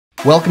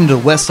Welcome to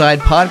the West Side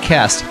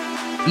Podcast.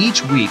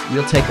 Each week,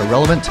 we'll take a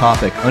relevant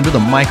topic under the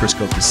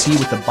microscope to see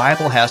what the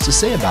Bible has to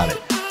say about it.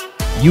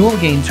 You will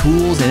gain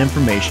tools and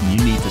information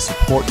you need to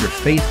support your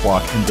faith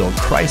walk and build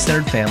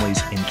Christ-centered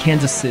families in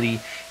Kansas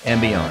City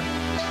and beyond.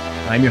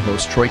 I'm your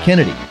host, Troy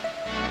Kennedy.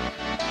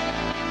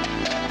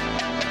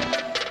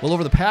 Well,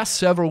 over the past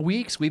several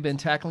weeks, we've been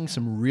tackling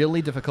some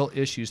really difficult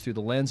issues through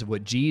the lens of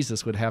what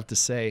Jesus would have to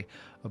say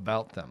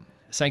about them.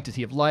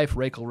 Sanctity of life,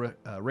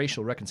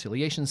 racial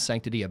reconciliation,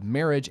 sanctity of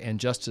marriage, and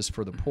justice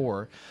for the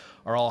poor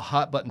are all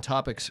hot-button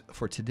topics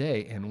for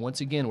today. And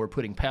once again, we're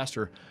putting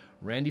Pastor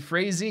Randy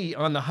Frazee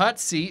on the hot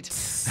seat.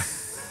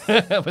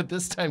 But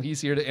this time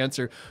he's here to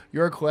answer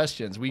your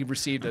questions. We've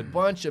received a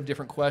bunch of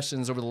different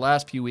questions over the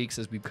last few weeks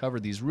as we've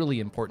covered these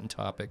really important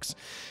topics.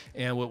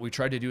 And what we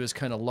tried to do is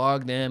kind of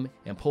log them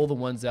and pull the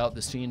ones out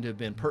that seem to have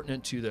been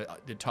pertinent to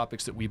the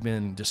topics that we've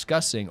been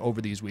discussing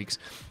over these weeks.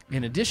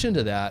 In addition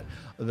to that,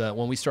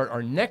 when we start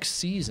our next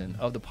season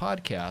of the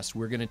podcast,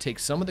 we're going to take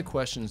some of the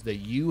questions that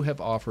you have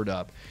offered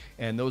up,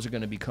 and those are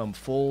going to become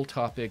full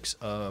topics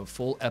of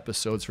full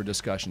episodes for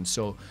discussion.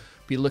 So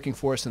be looking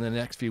for us in the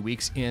next few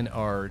weeks in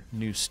our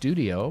new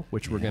studio,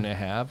 which we're going to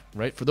have,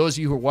 right? For those of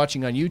you who are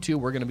watching on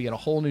YouTube, we're going to be in a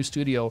whole new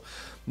studio,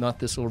 not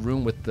this little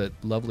room with the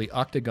lovely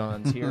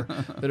octagons here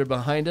that are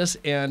behind us.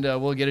 And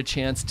we'll get a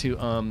chance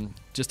to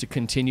just to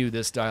continue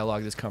this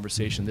dialogue, this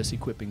conversation, this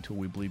equipping tool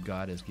we believe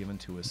God has given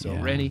to us. So,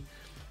 Randy,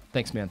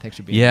 thanks, man. Thanks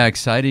for being here. Yeah,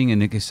 exciting,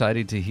 and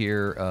excited to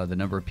hear the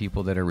number of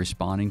people that are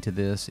responding to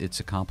this.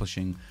 It's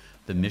accomplishing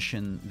the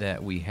mission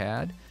that we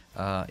had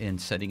in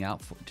setting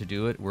out to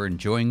do it. We're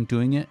enjoying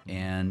doing it,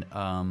 and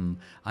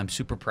I'm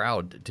super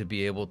proud to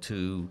be able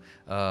to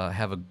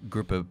have a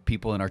group of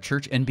people in our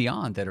church and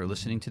beyond that are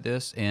listening to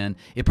this, and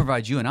it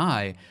provides you and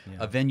I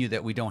a venue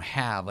that we don't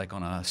have, like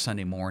on a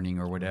Sunday morning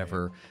or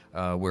whatever,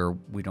 where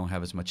we don't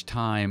have as much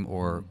time,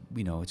 or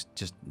it's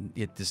just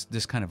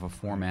this kind of a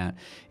format.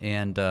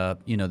 And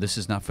this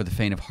is not for the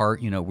faint of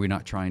heart. We're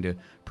not trying to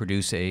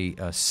produce a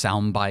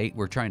sound bite.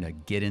 We're trying to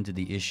get into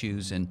the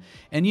issues, and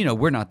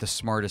we're not the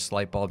smartest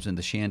light bulbs in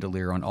the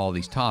chandelier on all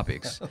these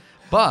topics.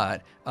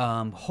 But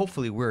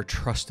hopefully we're a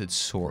trusted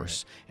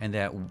source, and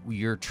that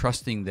you're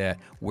trusting that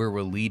where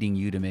we're leading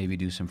you to maybe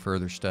do some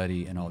further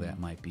study and all that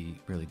might be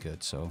really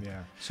good. So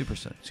super and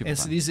fun.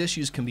 So these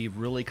issues can be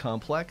really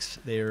complex.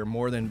 They're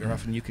more than very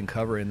often you can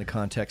cover in the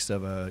context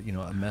of a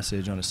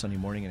message on a Sunday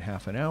morning in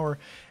half an hour.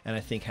 And I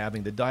think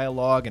having the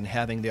dialogue and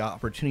having the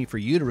opportunity for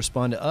you to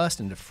respond to us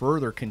and to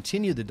further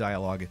continue the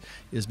dialogue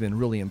has been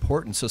really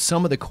important. So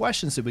some of the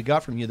questions that we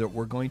got from you that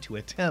we're going to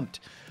attempt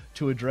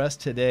to address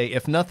today,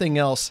 if nothing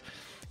else,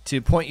 to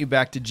point you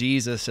back to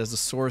Jesus as the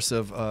source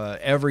of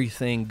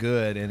everything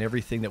good and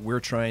everything that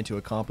we're trying to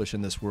accomplish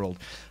in this world.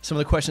 Some of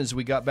the questions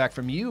we got back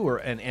from you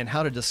and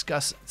how to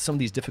discuss some of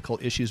these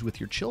difficult issues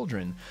with your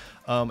children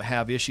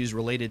have issues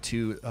related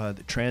to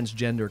the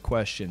transgender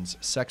questions,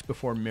 sex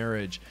before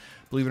marriage.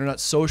 Believe it or not,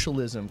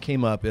 socialism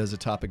came up as a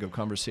topic of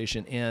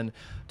conversation, and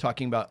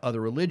talking about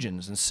other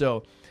religions. And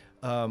so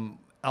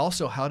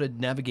also how to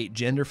navigate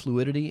gender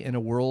fluidity in a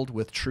world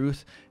with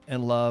truth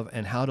and love,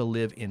 and how to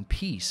live in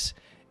peace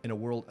in a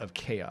world of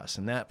chaos.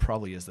 And that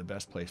probably is the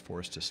best place for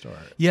us to start.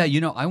 Yeah,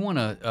 I want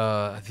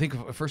to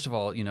think, first of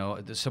all,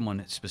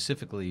 someone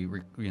specifically,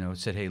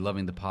 said, hey,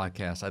 loving the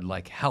podcast, I'd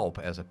like help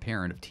as a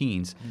parent of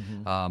teens,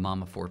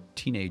 mom of 4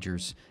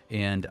 teenagers.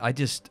 And I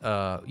just,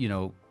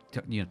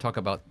 talk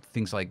about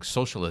things like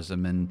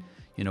socialism and,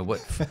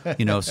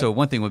 so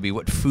one thing would be,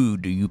 what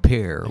food do you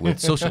pair with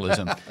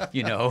socialism?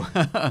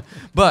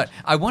 But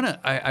I want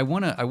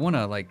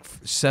to like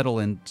settle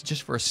in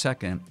just for a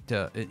second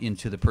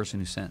into the person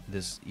who sent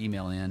this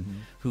email in,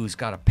 who's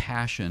got a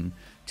passion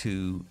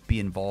to be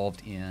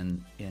involved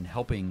in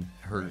helping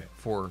her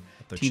for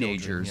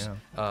teenagers,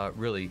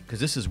 really, because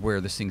this is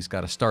where this thing's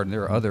got to start. And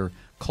there are other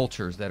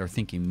cultures that are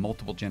thinking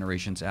multiple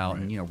generations out,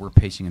 and we're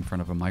pacing in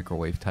front of a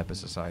microwave type of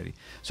society.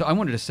 So I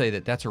wanted to say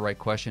that that's a right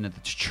question, and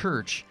that the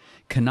church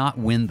cannot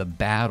win the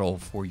battle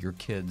for your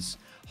kids'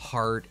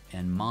 heart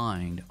and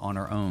mind on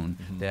our own,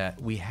 that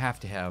we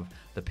have to have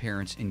the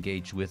parents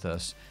engaged with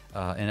us,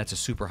 and that's a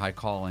super high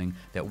calling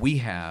that we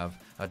have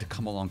to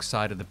come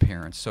alongside of the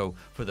parents. So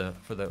for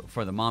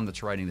the mom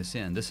that's writing this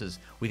in,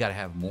 we got to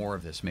have more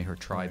of this. May her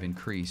tribe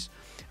increase.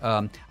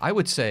 I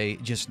would say,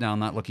 just now,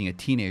 not looking at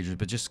teenagers,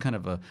 but just kind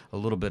of a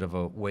little bit of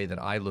a way that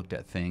I looked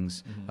at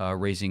things,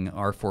 raising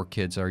our 4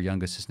 kids. Our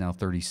youngest is now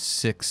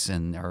 36,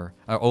 and our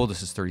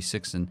oldest is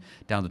 36, and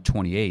down to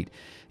 28.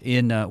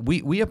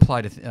 We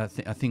applied a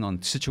thing on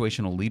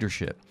situational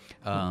leadership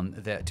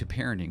that to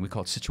parenting. We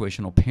call it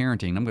situational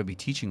parenting. I'm going to be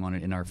teaching on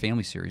it in our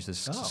family series this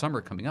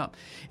summer coming up.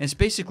 And it's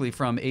basically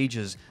from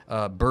ages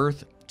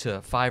birth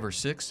to 5 or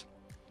 6.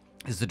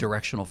 Is the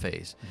directional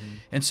phase.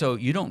 And so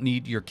you don't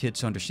need your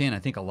kids to understand. I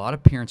think a lot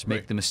of parents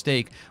make the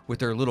mistake with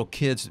their little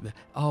kids.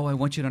 Oh, I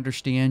want you to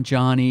understand,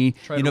 Johnny.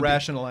 Try to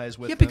rationalize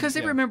with them. Because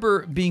they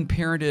remember being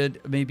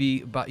parented maybe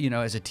by,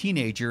 as a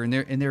teenager, and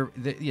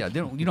you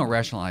don't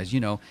rationalize.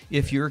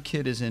 If your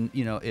kid is in,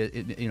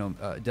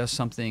 does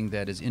something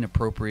that is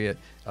inappropriate,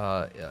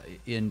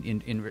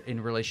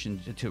 in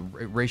relation to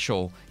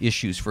racial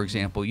issues, for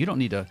example, you don't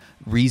need to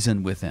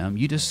reason with them.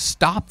 You just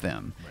stop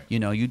them.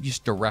 Right. You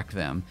just direct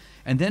them.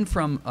 And then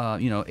from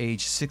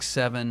age 6,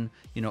 7,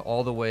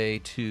 all the way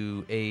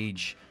to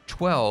age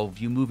 12,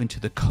 you move into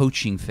the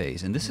coaching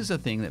phase. And this is a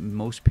thing that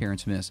most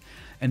parents miss.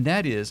 And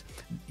that is,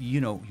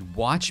 you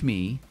watch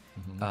me,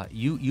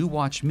 you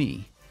watch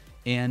me.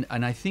 And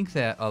I think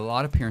that a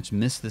lot of parents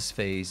miss this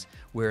phase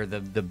where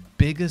the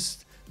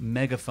biggest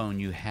megaphone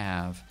you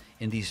have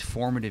in these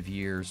formative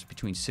years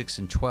between 6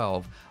 and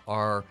 12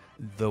 are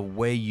the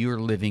way you're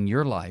living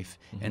your life.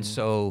 And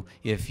so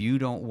if you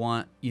don't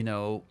want,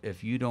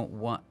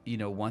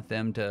 want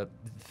them to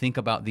think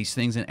about these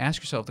things, and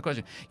ask yourself the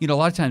question, a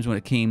lot of times when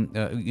it came,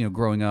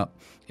 growing up,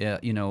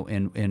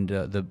 and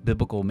the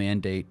biblical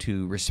mandate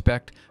to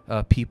respect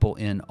people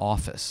in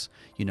office,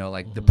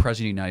 like the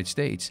President of the United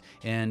States,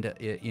 and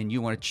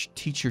you want to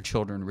teach your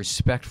children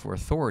respect for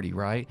authority,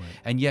 right?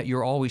 And yet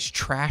you're always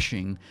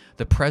trashing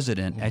the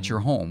president at your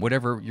home,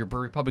 whatever your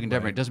Republican,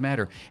 Democrat, it doesn't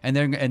matter. And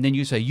then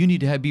you say you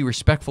need to be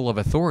respectful of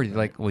authority.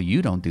 Like, well,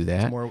 you don't do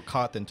that. It's more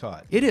caught than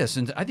taught. It is,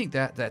 and I think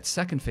that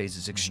second phase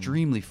is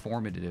extremely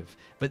formative.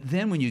 But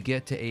then when you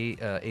get to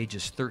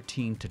ages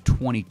 13 to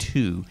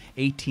 22,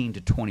 18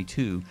 to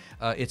 22,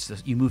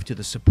 you move to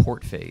the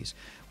support phase.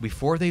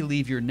 Before they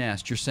leave your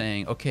nest, you're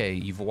saying, okay,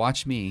 you've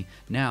watched me,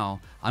 now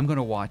I'm going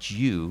to watch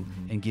you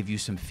and give you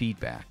some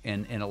feedback.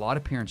 And a lot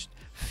of parents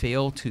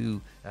fail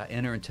to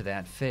enter into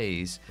that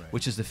phase,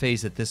 which is the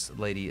phase that this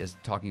lady is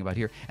talking about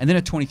here. And then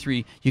at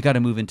 23, you got to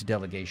move into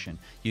delegation.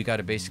 You got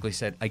to basically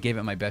say, I gave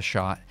it my best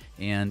shot,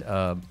 and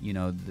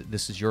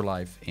this is your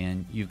life,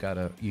 and you got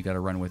to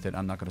run with it.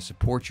 I'm not going to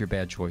support your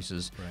bad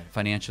choices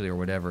financially or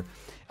whatever.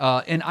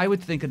 And I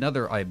would think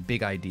another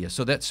big idea.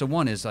 So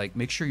one is like,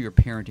 make sure you're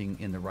parenting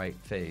in the right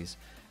phase.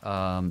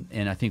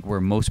 And I think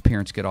where most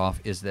parents get off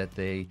is that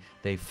they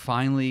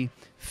finally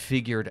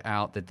figured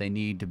out that they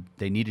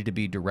needed to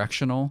be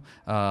directional,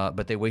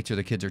 but they wait till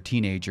the kids are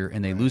teenager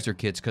and they lose their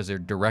kids because they're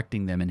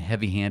directing them in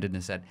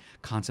heavy-handedness. That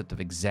concept of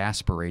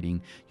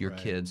exasperating your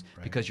kids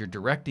because you're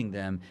directing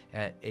them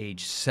at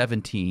age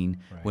 17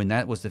 when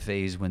that was the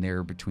phase when they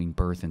were between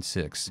birth and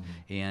 6,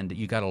 and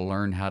you got to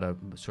learn how to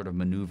sort of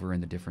maneuver in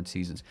the different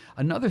seasons.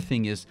 Another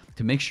thing is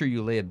to make sure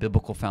you lay a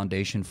biblical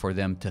foundation for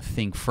them to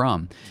think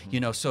from.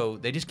 So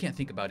they just can't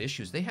think about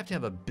issues. They have to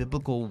have a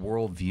biblical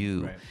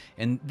worldview,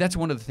 and that's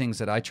one of the things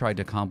that I tried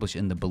to accomplish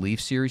in the Belief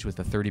series with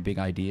the 30 Big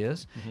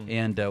Ideas.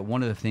 And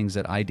one of the things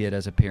that I did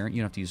as a parent,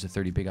 you don't have to use the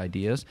 30 Big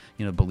Ideas,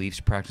 beliefs,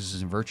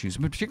 practices, and virtues,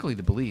 but particularly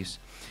the beliefs,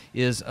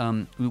 is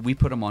we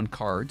put them on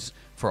cards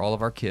for all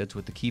of our kids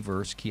with the key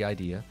verse, key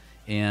idea.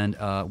 And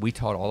we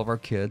taught all of our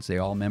kids, they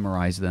all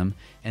memorized them.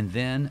 And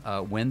then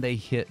when they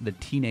hit the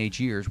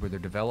teenage years where they're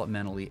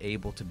developmentally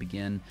able to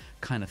begin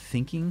kind of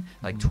thinking,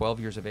 like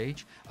 12 years of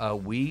age,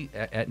 we,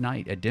 at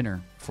night, at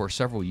dinner, for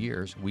several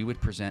years, we would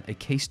present a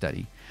case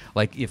study.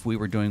 Like if we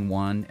were doing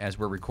one, as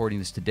we're recording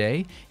this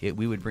today,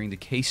 we would bring the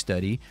case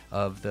study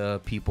of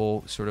the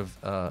people sort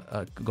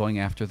of going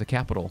after the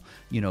Capitol,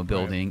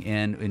 building.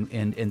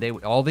 And they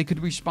all they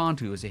could respond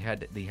to is they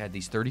had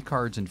these 30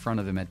 cards in front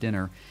of them at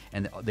dinner,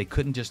 and they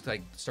couldn't just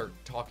start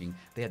talking.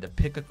 They had to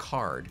pick a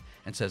card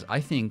and says, I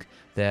think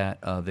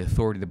that the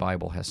authority of the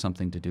Bible has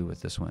something to do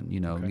with this one,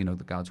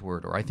 the God's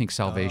word, or I think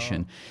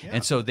salvation.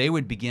 And so they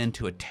would begin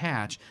to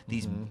attach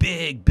these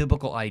big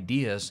biblical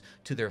ideas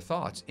to their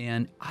thoughts.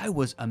 And I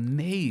was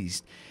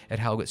amazed at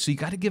how good. So you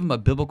got to give them a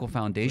biblical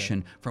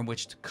foundation from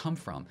which to come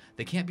from.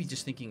 They can't be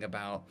just thinking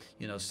about,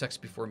 sex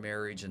before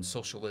marriage and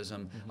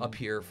socialism up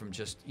here from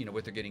just,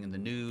 what they're getting in the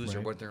news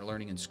or what they're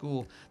learning in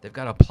school. They've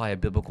got to apply a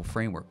biblical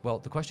framework. Well,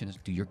 the question is,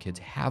 do your kids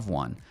have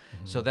one?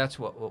 So that's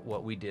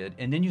what we did.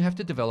 And then you have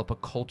to develop a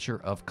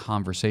culture of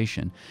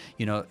conversation,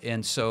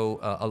 and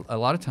so a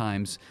lot of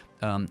times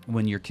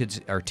when your kids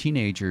are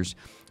teenagers,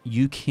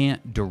 you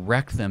can't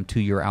direct them to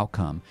your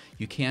outcome.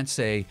 You can't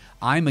say,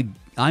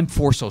 I'm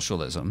for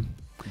socialism,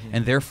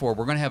 and therefore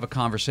we're going to have a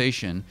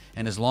conversation,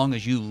 and as long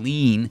as you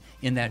lean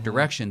in that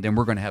direction, then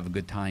we're going to have a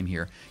good time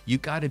here. You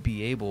got to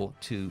be able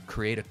to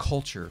create a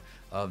culture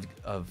of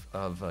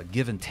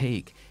give and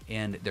take,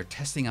 and they're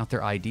testing out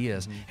their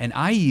ideas. And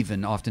I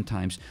even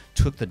oftentimes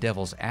took the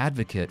devil's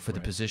advocate for the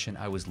position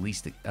I was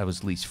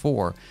least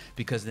for,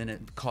 because then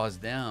it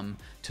caused them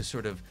to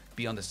sort of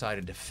be on the side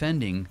of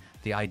defending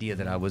the idea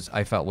that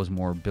I felt was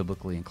more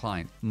biblically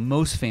inclined.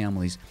 Most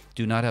families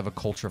do not have a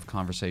culture of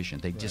conversation.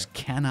 They just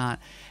cannot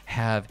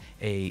have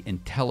a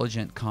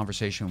intelligent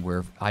conversation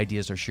where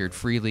ideas are shared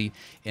freely,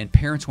 and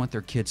parents want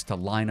their kids to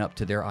line up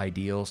to their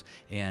ideals,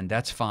 and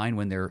that's fine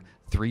when they're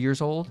 3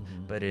 years old,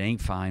 but it ain't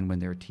fine when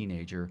they're a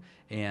teenager.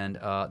 And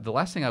the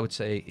last thing I would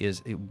say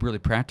is really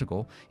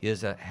practical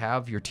is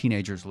have your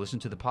teenagers listen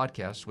to the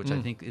podcast, which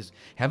I think is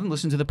have them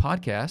listen to the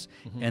podcast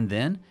and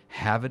then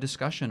have a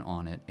discussion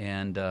on it.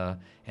 And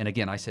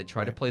again, I said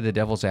try to play the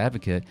devil's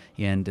advocate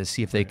and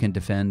see if they can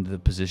defend the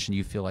position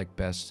you feel like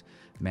best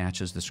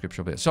matches the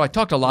scriptural bit. So I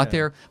talked a lot Yeah.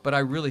 there, but I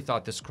really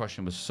thought this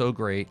question was so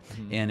great,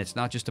 and it's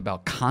not just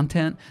about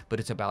content, but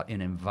it's about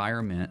an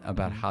environment,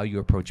 about how you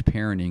approach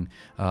parenting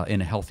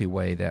in a healthy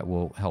way that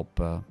will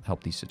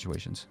help these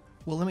situations.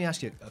 Well, let me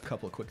ask you a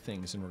couple of quick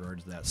things in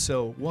regards to that.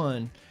 So,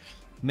 one,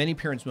 many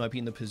parents might be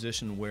in the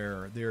position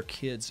where their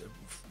kids,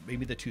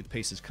 maybe the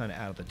toothpaste is kind of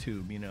out of the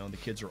tube, the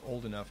kids are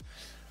old enough,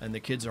 and the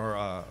kids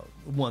are,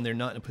 one, they're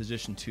not in a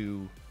position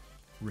to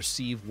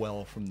receive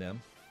well from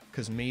them,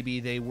 because maybe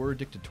they were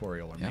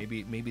dictatorial, or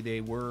maybe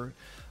they were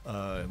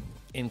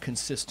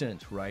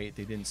inconsistent, right?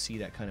 They didn't see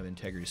that kind of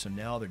integrity. So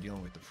now they're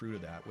dealing with the fruit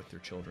of that with their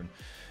children.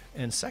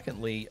 And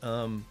secondly,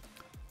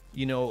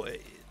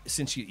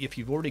 if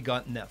you've already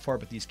gotten that far,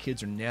 but these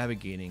kids are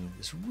navigating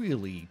this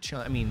really,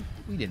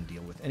 we didn't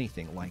deal with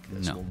anything like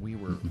this when we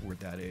were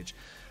that age.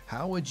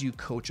 How would you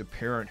coach a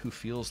parent who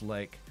feels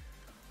like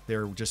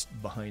they're just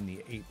behind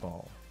the 8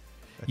 ball?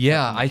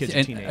 Yeah,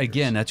 and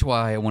again, that's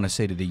why I want to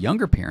say to the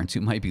younger parents who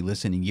might be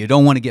listening, you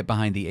don't want to get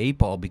behind the 8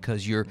 ball,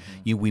 because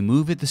we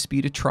move at the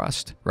speed of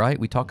trust, right?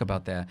 We talk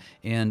about that,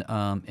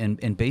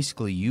 and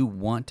basically you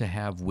want to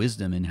have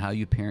wisdom in how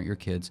you parent your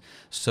kids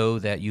so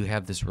that you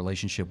have this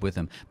relationship with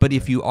them. But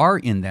if you are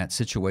in that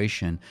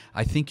situation,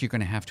 I think you're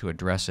going to have to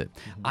address it.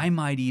 I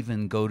might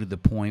even go to the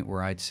point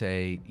where I'd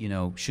say,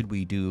 should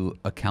we do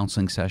a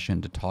counseling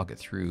session to talk it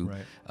through,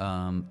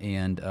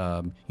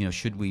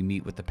 should we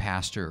meet with the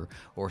pastor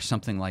or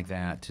something like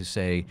that to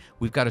say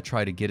we've got to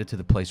try to get it to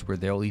the place where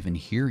they'll even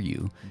hear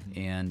you,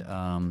 and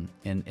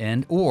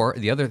or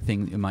the other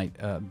thing that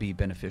might be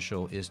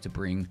beneficial is to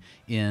bring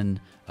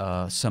in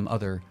some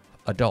other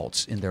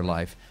adults in their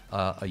life,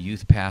 a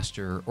youth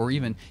pastor, or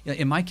even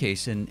in my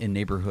case in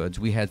neighborhoods,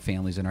 we had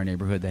families in our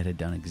neighborhood that had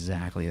done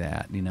exactly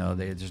that.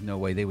 There's no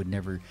way they would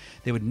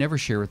never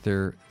share with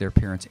their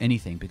parents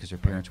anything, because their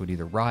parents would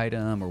either ride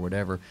them or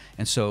whatever,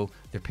 and so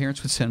their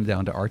parents would send them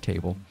down to our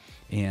table.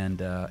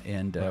 And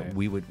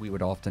we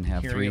would often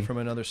have hearing three it from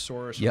another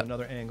source, from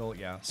another angle,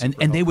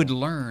 and they would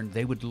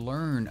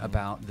learn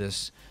about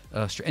this,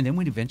 and then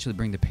we'd eventually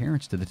bring the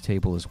parents to the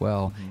table as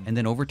well, and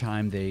then over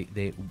time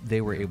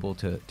they were able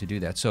to do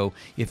that. So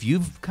if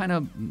you've kind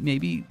of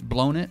maybe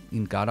blown it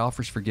and God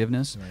offers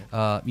forgiveness,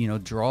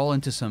 draw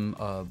into some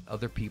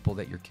other people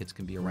that your kids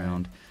can be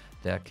around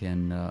that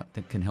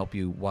can help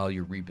you while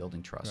you're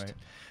rebuilding trust. Right.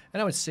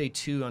 And I would say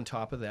too, on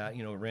top of that,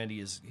 Randy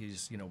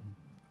he's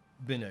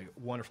been a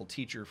wonderful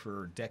teacher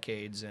for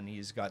decades, and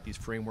he's got these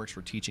frameworks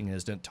for teaching and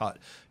has taught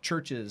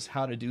churches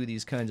how to do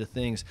these kinds of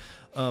things.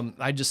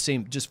 I just say,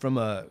 just from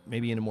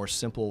maybe in a more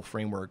simple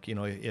framework,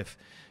 if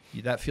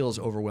that feels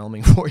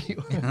overwhelming for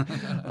you,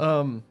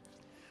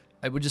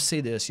 I would just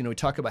say this, we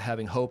talk about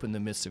having hope in the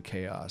midst of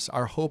chaos.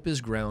 Our hope is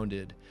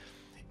grounded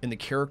in the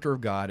character of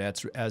God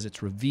as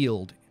it's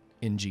revealed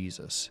in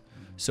Jesus.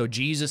 So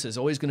Jesus is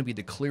always going to be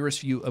the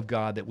clearest view of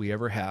God that we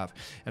ever have.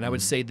 And I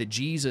would say that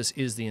Jesus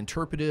is the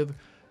interpretive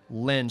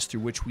lens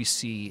through which we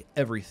see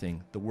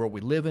everything, the world we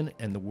live in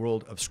and the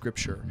world of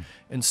Scripture.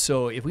 And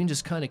so if we can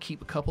just kind of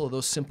keep a couple of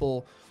those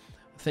simple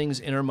things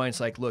in our minds,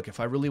 like, look,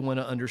 if I really want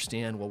to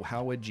understand, well,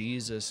 how would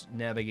Jesus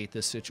navigate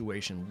this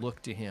situation?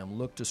 Look to him,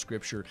 look to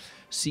Scripture,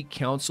 seek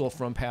counsel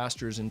from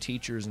pastors and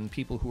teachers and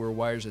people who are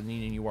wiser than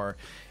you are,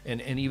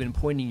 and even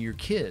pointing your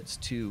kids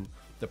to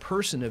the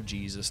person of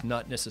Jesus,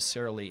 not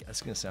necessarily,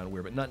 it's going to sound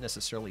weird, but not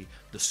necessarily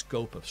the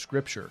scope of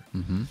Scripture,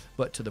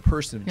 but to the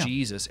person of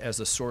Jesus as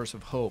the source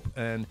of hope.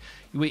 And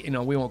we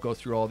won't go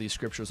through all these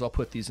scriptures. I'll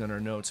put these in our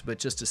notes, but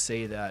just to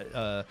say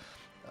that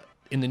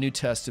in the New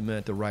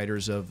Testament, the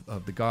writers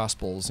of the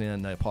Gospels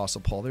and the Apostle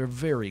Paul, they're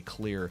very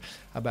clear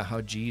about how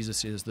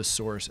Jesus is the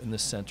source and the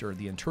center,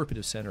 the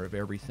interpretive center of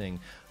everything,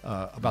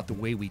 about the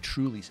way we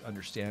truly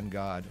understand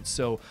God.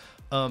 So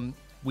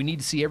we need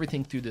to see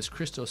everything through this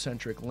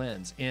Christocentric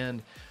lens.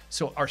 And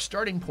so our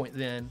starting point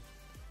then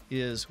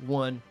is,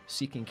 one,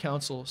 seeking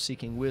counsel,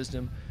 seeking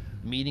wisdom,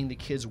 meeting the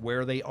kids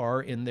where they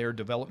are in their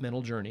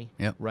developmental journey,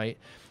 right?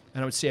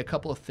 And I would say a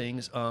couple of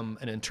things. An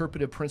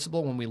interpretive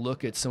principle when we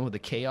look at some of the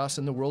chaos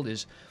in the world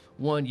is,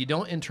 one, you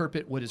don't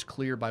interpret what is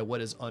clear by what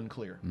is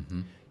unclear.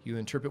 You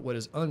interpret what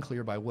is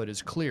unclear by what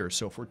is clear.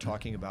 So if we're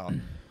talking about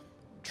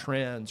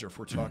trends, or if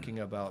we're talking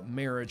about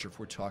marriage, or if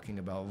we're talking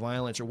about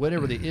violence, or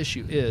whatever the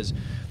issue is,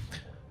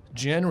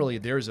 generally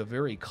there's a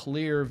very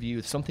clear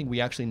view, something we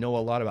actually know a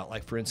lot about.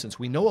 Like, for instance,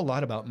 we know a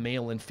lot about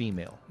male and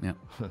female,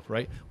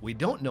 right? We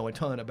don't know a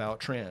ton about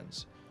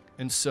trans.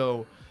 And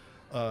so,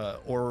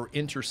 or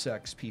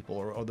intersex people,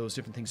 or those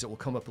different things that will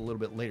come up a little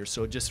bit later.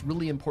 So just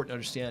really important to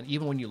understand,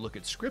 even when you look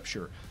at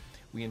Scripture,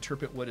 we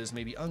interpret what is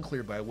maybe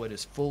unclear by what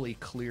is fully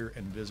clear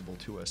and visible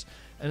to us.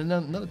 And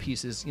another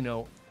piece is,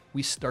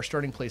 our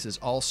starting place is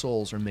all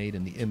souls are made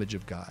in the image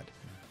of God.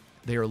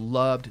 They are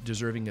loved,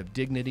 deserving of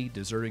dignity,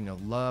 deserving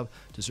of love,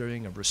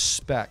 deserving of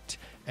respect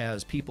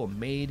as people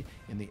made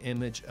in the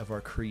image of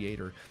our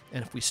Creator.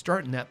 And if we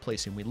start in that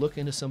place and we look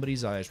into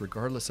somebody's eyes,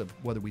 regardless of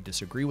whether we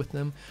disagree with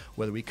them,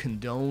 whether we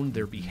condone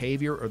their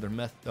behavior or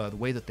the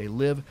way that they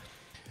live,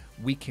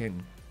 we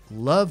can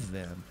love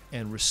them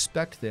and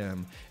respect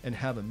them and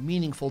have a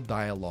meaningful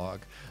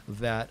dialogue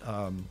that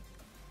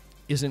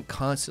isn't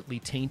constantly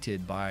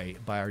tainted by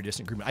our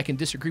disagreement. I can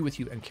disagree with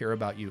you and care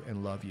about you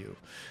and love you.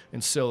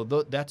 And so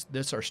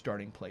that's our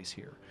starting place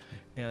here.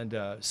 And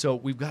so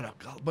we've got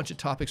a bunch of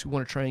topics we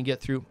want to try and get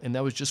through, and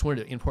that was just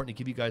important to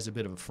give you guys a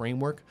bit of a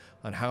framework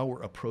on how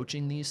we're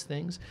approaching these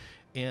things.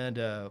 And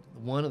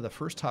one of the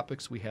first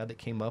topics we had that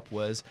came up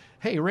was,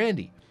 hey,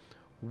 Randy,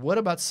 what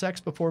about sex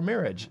before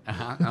marriage?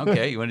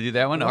 Okay, you want to do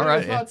that one? What All are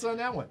right. your thoughts on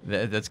that one?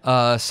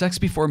 That's sex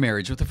before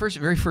marriage. Well, the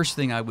very first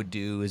thing I would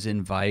do is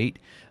invite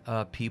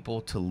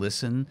people to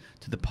listen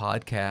to the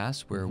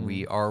podcast where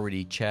we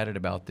already chatted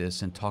about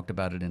this and talked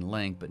about it in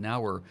length. But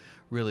now we're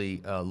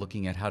really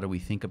looking at how do we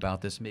think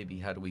about this, maybe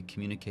how do we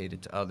communicate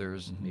it to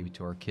others, maybe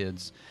to our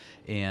kids.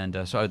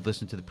 And so I would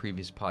listen to the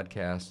previous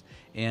podcast.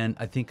 And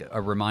I think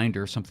a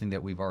reminder, something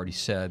that we've already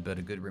said, but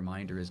a good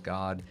reminder is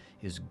God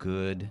is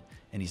good,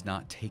 and He's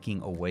not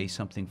taking away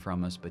something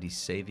from us, but He's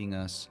saving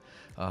us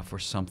for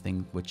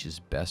something which is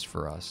best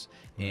for us.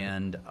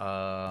 And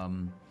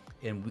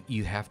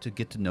you have to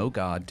get to know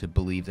God to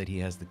believe that He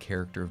has the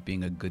character of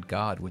being a good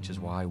God, which is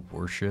why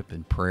worship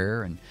and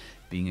prayer and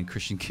being in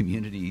Christian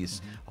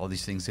communities, all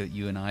these things that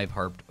you and I have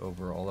harped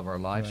over all of our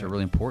lives are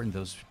really important.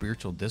 Those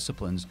spiritual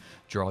disciplines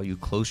draw you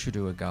closer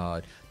to a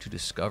God, to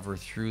discover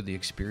through the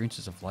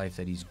experiences of life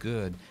that He's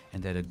good,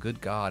 and that a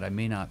good God, I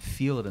may not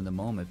feel it in the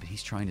moment, but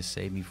He's trying to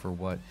save me for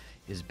what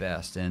is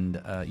best.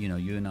 And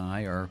you and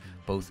I are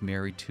both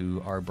married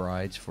to our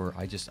brides for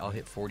I'll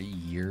hit 40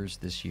 years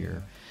this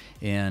year.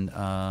 And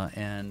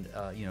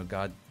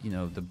God,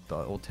 the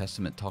Old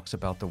Testament talks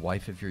about the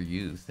wife of your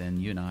youth, and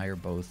you and I are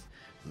both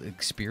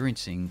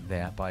experiencing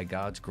that by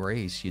God's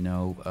grace,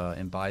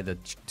 and by the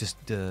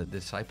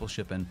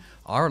discipleship in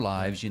our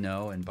lives,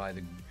 and by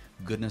the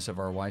goodness of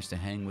our wives to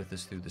hang with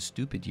us through the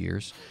stupid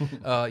years.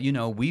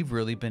 We've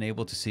really been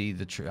able to see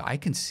I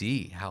can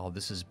see how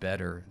this is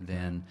better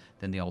than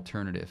the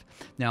alternative.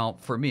 Now,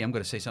 for me, I'm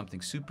going to say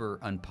something super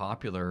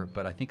unpopular,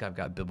 but I think I've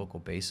got biblical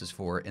basis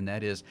for it, and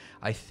that is,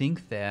 I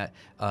think that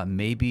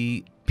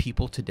maybe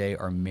people today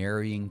are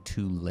marrying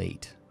too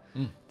late.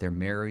 They're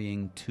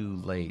marrying too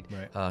late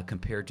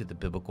compared to the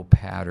biblical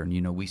pattern.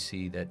 We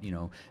see that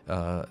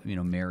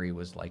Mary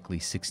was likely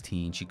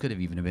 16. She could have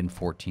even been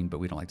 14,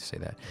 but we don't like to say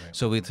that. Right.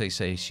 So we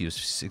say she was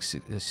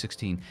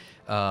 16.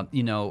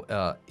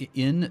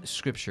 In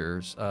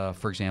scriptures,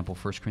 for example,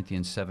 1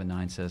 Corinthians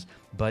 7:9 says,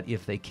 "But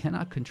if they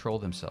cannot control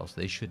themselves,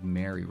 they should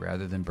marry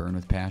rather than burn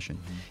with passion."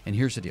 And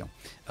here's the deal.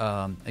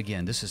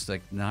 Again, this is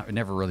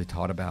never really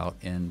taught about,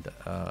 and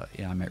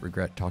I might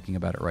regret talking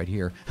about it right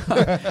here.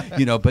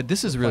 But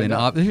this is really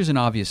here's an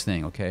obvious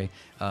thing, okay?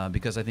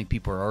 Because I think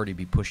people are already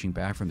be pushing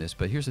back from this.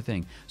 But here's the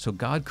thing. So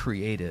God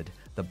created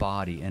the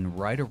body, and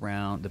right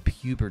around the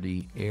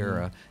puberty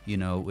era,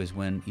 is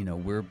when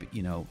we're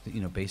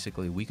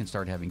basically we can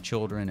start having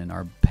children, and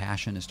our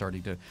passion is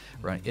starting to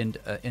run.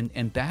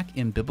 And back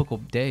in biblical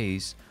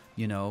days,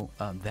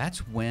 that's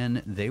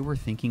when they were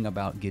thinking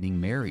about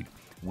getting married,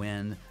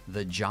 when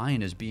the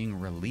giant is being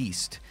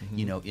released,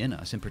 in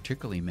us, and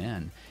particularly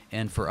men.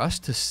 And for us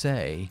to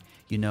say,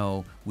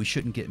 we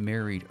shouldn't get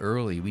married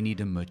early, we need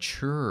to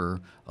mature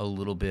a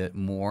little bit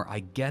more. I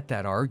get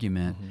that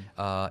argument,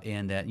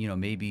 and that,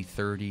 maybe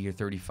 30 or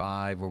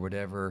 35 or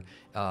whatever.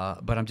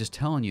 But I'm just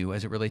telling you,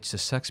 as it relates to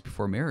sex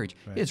before marriage,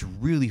 it's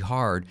really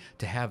hard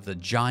to have the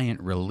giant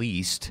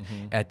released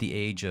at the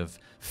age of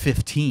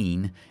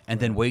 15 and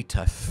then wait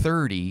to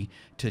 30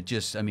 to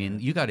just,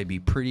 you got to be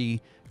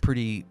pretty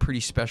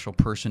special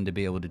person to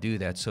be able to do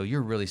that. So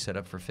you're really set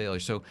up for failure.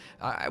 So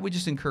I would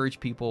just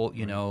encourage people,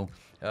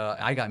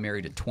 I got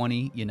married at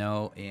 20,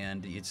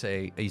 and you'd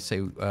say,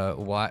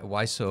 why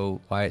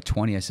at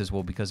 20? I says,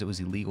 well, because it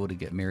was illegal to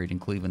get married in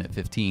Cleveland at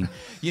 15.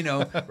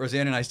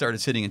 Roseanne and I started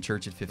sitting in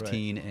church at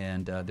 15,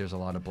 and there's a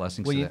lot of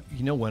blessings to that.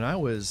 When I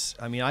was,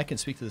 I can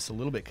speak to this a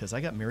little bit because I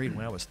got married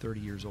when I was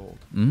 30 years old.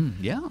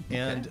 Yeah.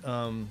 And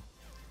I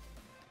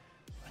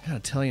gotta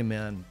tell you,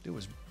 man,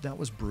 that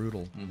was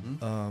brutal.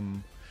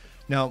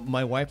 Now,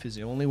 my wife is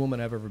the only woman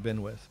I've ever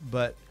been with,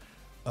 but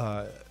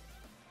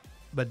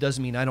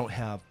doesn't mean I don't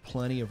have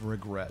plenty of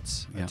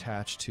regrets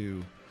attached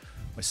to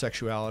my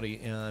sexuality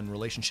and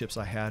relationships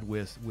I had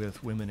with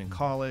women in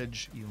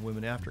college, even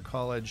women after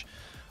college.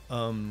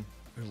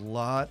 There's a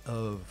lot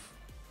of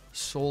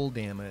soul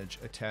damage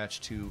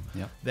attached to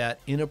that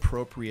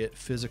inappropriate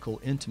physical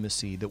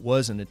intimacy that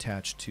wasn't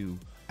attached to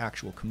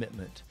actual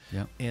commitment.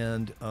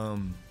 And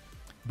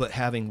but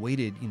having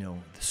waited,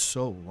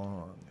 so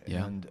long,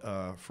 and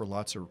for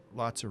lots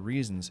of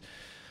reasons,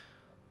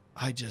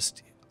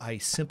 I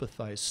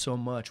sympathize so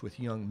much with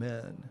young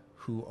men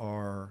who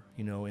are,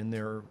 in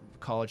their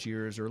college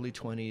years, early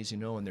 20s,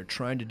 and they're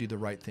trying to do the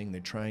right thing.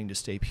 They're trying to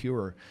stay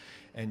pure,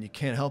 and you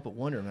can't help but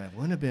wonder, man,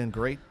 wouldn't it have been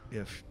great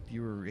if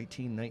you were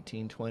 18,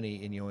 19,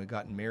 20, and had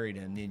gotten married,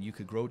 and then you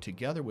could grow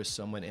together with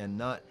someone and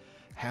not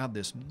have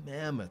this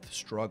mammoth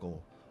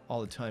struggle all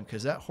the time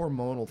because that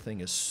hormonal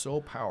thing is so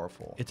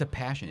powerful. It's a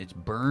passion. It's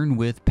burn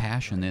with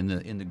passion.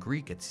 In the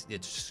Greek, it's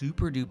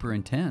super duper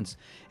intense,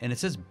 and it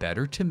says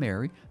better to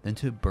marry than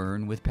to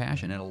burn with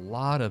passion. And a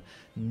lot of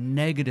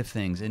negative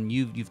things, and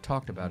you've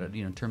talked about it,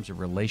 in terms of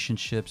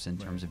relationships, in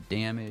terms of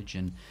damage,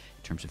 and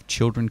in terms of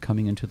children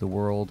coming into the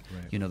world,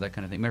 that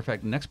kind of thing. Matter of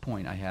fact, the next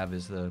point I have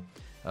is the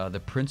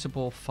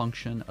principal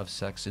function of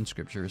sex in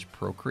Scripture is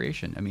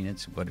procreation. I mean,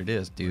 it's what it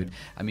is, dude. Right.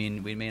 I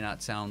mean, we may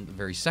not sound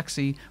very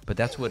sexy, but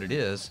that's what it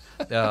is.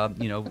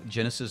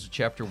 Genesis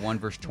chapter 1,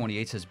 verse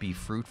 28 says, "Be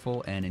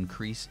fruitful and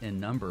increase in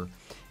number."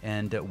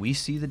 And we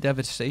see the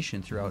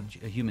devastation throughout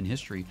human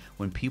history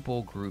when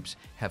people groups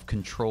have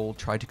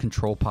tried to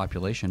control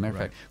population. Matter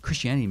of fact,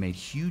 Christianity made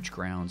huge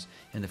grounds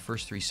in the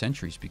first 3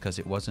 centuries because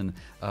it wasn't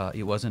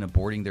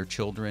aborting their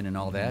children and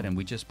all that, and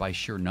we just by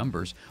sheer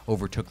numbers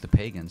overtook the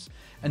pagans.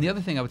 And the other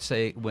thing I would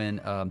say,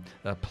 when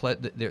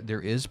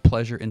there is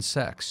pleasure in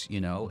sex,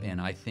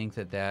 and I think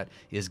that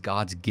is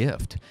God's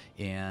gift.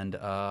 And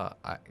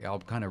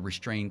I'll kind of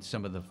restrain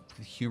some of the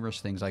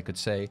humorous things I could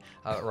say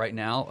right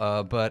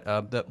now, but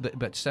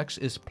sex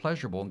is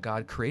pleasurable, and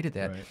God created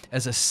that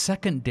as a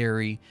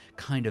secondary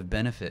kind of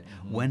benefit.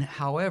 When,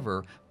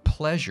 however,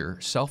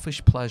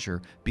 selfish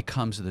pleasure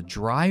becomes the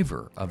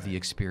driver of the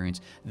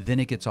experience, then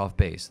it gets off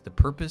base. The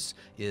purpose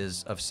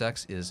of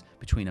sex is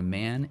between a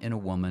man and a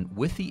woman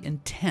with the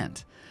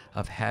intent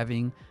of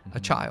having a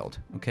child,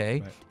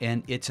 okay?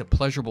 And it's a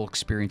pleasurable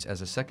experience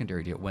as a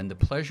secondary deal. When the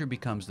pleasure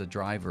becomes the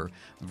driver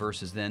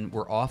versus then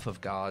we're off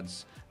of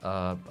God's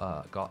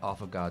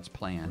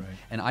plan.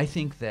 And I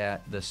think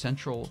that the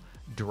central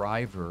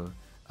driver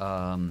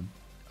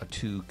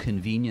to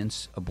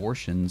convenience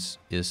abortions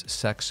is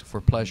sex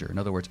for pleasure. In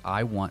other words,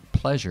 I want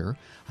pleasure,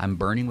 I'm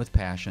burning with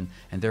passion,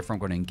 and therefore I'm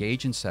going to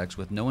engage in sex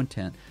with no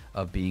intent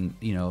of being,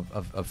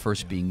 of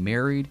first being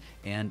married,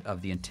 and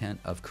of the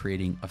intent of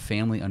creating a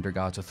family under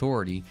God's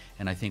authority.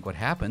 And I think what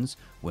happens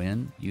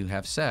when you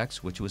have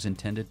sex, which was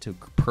intended to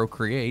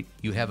procreate,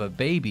 you have a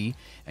baby,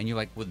 and you're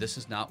like, well, this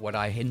is not what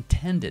I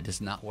intended,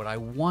 it's not what I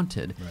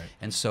wanted.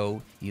 And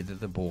so either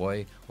the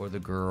boy or the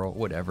girl,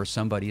 whatever,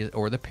 somebody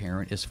or the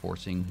parent is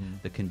forcing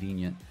the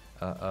convenient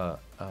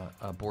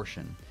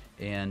abortion.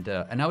 And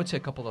I would say a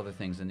couple other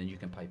things, and then you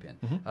can pipe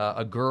in.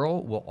 A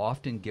girl will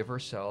often give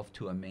herself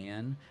to a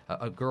man.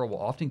 A girl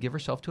will often give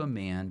herself to a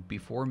man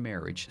before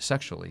marriage,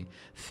 sexually,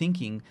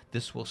 thinking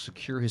this will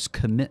secure his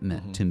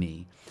commitment to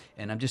me.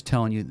 And I'm just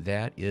telling you,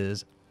 that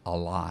is a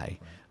lie.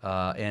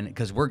 And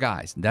because we're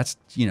guys, that's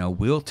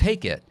we'll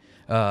take it.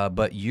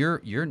 But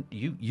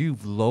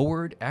you've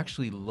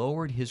actually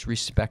lowered his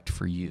respect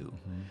for you.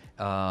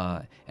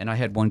 And I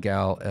had one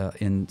gal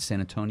in San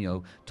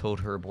Antonio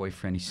told her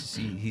boyfriend,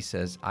 he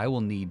says, I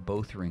will need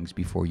both rings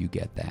before you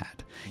get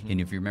that.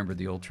 And if you remember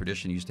the old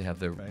tradition, you used to have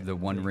the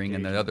one ring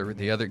and the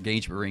other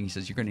engagement ring. He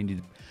says, you're going to need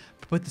to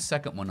put the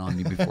second one on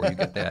me before you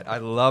get that. I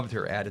loved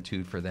her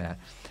attitude for that.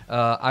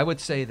 I would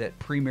say that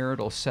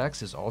premarital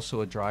sex is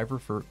also a driver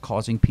for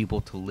causing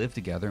people to live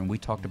together. And we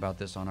talked about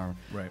this on our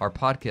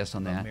podcast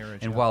on that.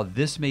 Marriage, and while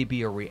this may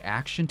be a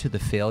reaction to the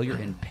failure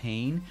and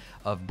pain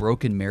of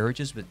broken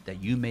marriages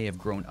that you may have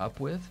grown up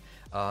with,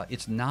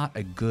 it's not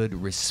a good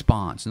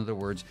response. In other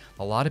words,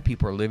 a lot of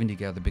people are living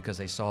together because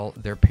they saw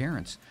their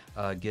parents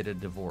get a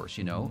divorce.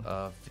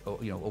 Over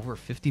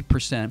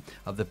 50%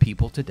 of the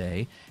people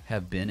today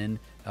have been in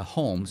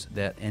homes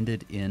that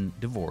ended in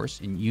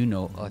divorce, and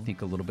I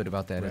think a little bit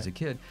about that as a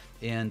kid.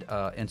 And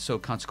so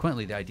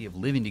consequently, the idea of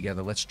living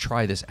together, let's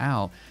try this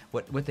out.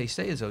 What they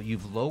say is, though,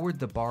 you've lowered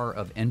the bar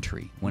of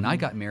entry. When I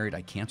got married,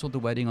 I canceled the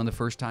wedding on the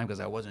first time because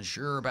I wasn't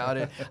sure about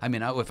it. I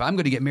mean, if I'm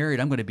going to get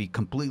married, I'm going to be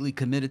completely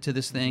committed to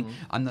this thing.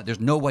 There's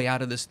no way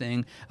out of this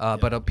thing.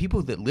 But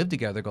people that live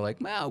together go like,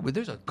 wow,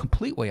 there's a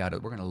complete way out of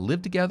it. We're going to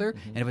live together,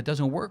 and if it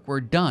doesn't work,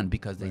 we're done,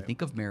 because they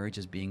think of marriage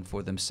as being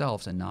for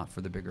themselves and not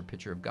for the bigger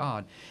picture of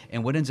God.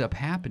 And what ends up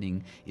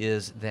happening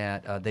is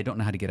that they don't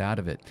know how to get out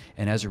of it.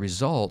 And as a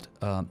result,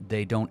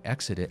 they don't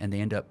exit it, and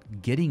they end up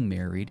getting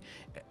married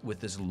with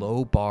this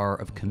low bar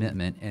of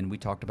commitment. And we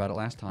talked about it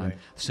last time.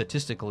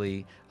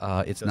 Statistically,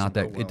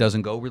 it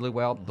doesn't go really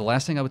well. The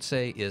last thing I would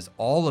say is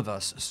all of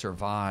us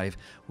survive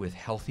with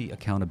healthy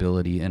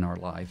accountability in our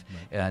life.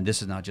 And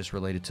this is not just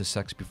related to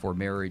sex before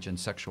marriage and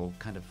sexual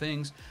kind of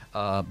things,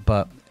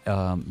 but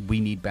we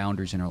need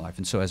boundaries in our life.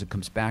 And so as it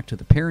comes back to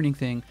the parenting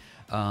thing,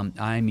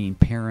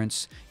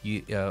 parents,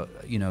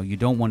 you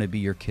don't want to be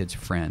your kid's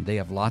friend. They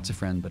have lots of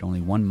friends, but only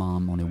one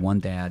mom, only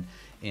one dad,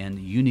 and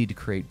you need to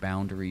create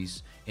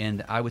boundaries.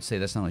 And I would say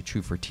that's not only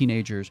true for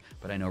teenagers,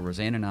 but I know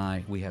Roseanne and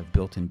I, we have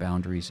built-in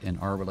boundaries in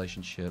our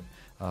relationship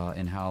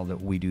and how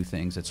that we do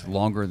things. It's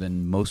longer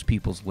than most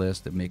people's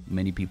list that make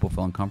many people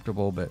feel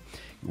uncomfortable, but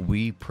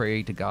we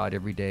pray to God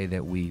every day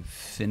that we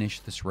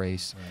finish this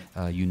race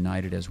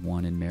united as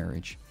one in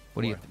marriage.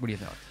 What do you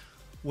think?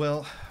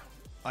 Well,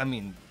 I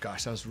mean,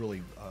 gosh, that was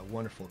really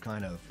wonderful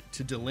kind of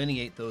to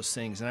delineate those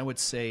things. And I would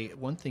say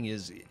one thing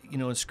is,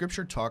 in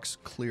Scripture talks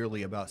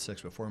clearly about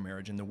sex before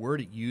marriage, and the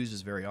word it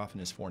uses very often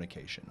is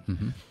fornication.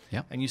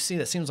 And you see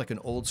that seems like an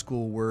old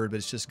school word, but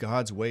it's just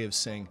God's way of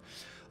saying,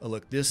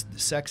 look, this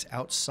sex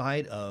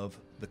outside of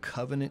the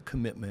covenant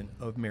commitment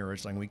of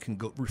marriage, like we can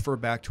go refer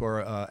back to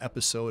our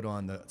episode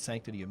on the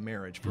sanctity of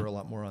marriage for a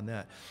lot more on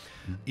that,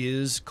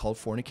 is called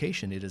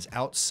fornication. It is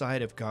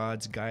outside of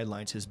God's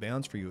guidelines, his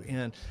bounds for you.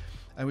 And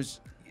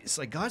it's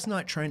like God's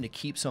not trying to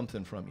keep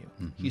something from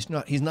you. He's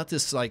not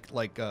this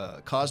like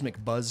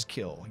cosmic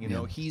buzzkill, you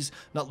know. He's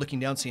not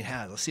looking down saying,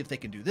 let's see if they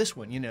can do this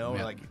one, you know,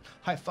 like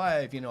high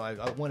five, you know,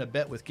 I won a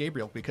bet with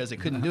Gabriel because they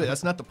couldn't do it.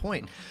 That's not the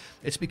point.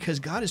 It's because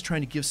God is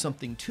trying to give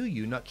something to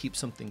you, not keep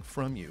something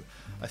from you.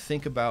 I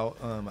think about,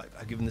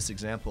 I've given this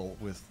example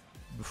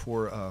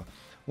before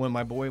when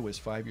my boy was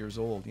 5 years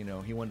old, you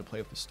know, he wanted to play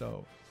with the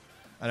stove.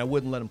 And I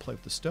wouldn't let him play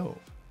with the stove.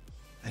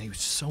 And he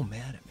was so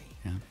mad at me.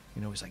 Yeah.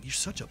 You know, he's like, "You're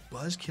such a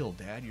buzzkill,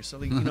 Dad. You're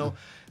something, you know,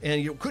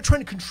 and you're trying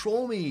to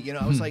control me." You know,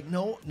 I was like,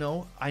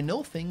 "No, I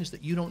know things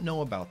that you don't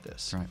know about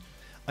this. Right.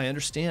 I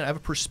understand. I have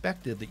a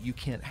perspective that you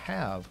can't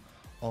have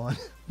on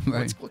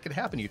what can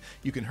happen to you.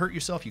 You can hurt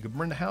yourself. You can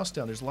burn the house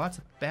down. There's lots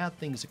of bad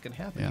things that can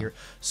happen here.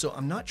 So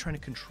I'm not trying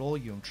to control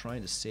you. I'm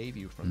trying to save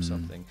you from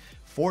something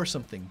for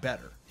something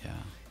better." Yeah.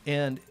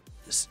 And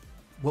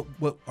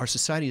what our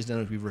society has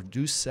done is we've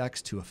reduced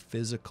sex to a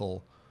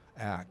physical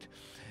act,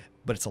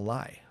 but it's a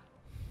lie.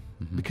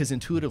 Because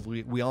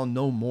intuitively, we all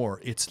know more.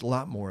 It's a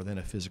lot more than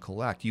a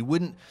physical act. You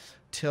wouldn't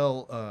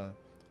tell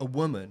a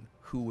woman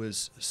who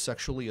was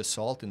sexually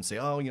assaulted and say,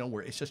 "Oh, you know,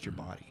 it's just your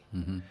body,"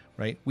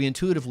 right? We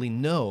intuitively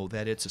know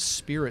that it's a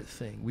spirit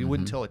thing. We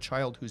wouldn't tell a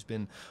child who's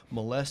been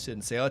molested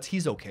and say, "Oh,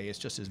 he's okay. It's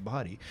just his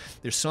body."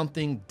 There's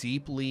something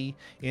deeply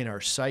in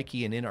our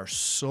psyche and in our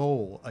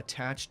soul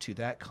attached to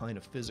that kind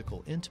of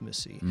physical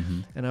intimacy.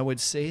 And I would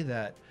say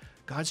that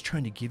God's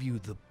trying to give you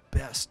the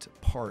best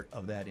part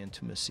of that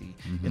intimacy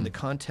in the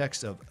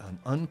context of an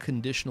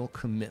unconditional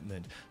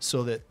commitment,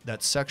 so that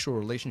that sexual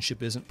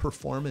relationship isn't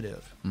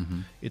performative.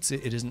 It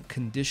isn't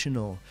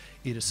conditional.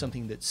 It is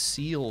something that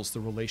seals the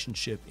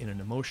relationship in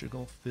an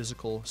emotional,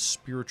 physical,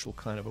 spiritual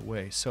kind of a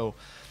way. So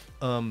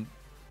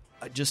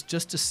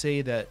just to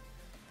say that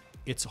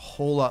it's a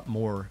whole lot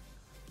more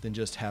than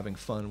just having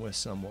fun with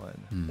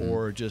someone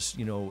or just,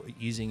 you know,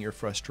 easing your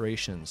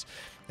frustrations.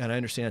 And I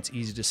understand it's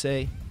easy to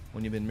say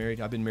when you've been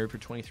married. I've been married for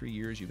 23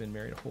 years. You've been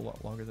married a whole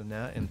lot longer than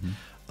that. And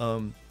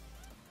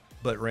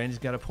but Randy's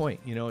got a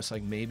point. You know, it's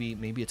like maybe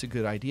it's a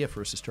good idea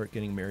for us to start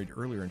getting married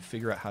earlier and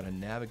figure out how to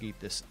navigate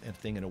this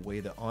thing in a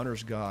way that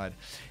honors God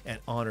and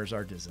honors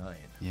our design.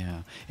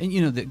 Yeah. And,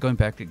 you know, going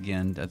back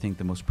again, I think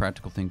the most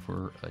practical thing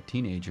for a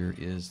teenager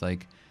is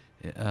like,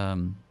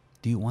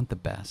 do you want the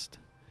best?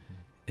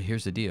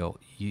 Here's the deal.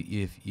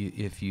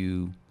 If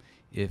you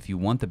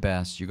want the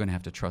best, you're going to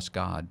have to trust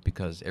God,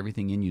 because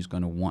everything in you is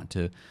going to want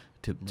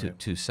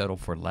to settle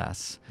for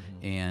less.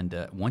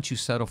 And once you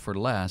settle for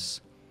less,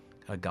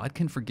 God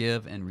can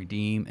forgive and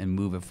redeem and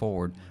move it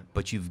forward,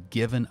 but you've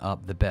given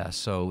up the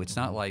best. So it's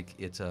not like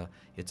it's a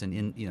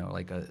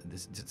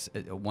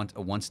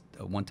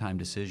one-time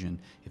decision.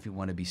 If you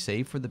want to be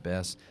saved for the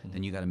best,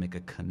 then you got to make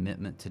a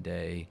commitment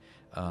today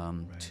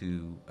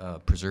to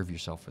preserve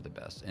yourself for the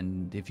best.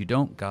 And if you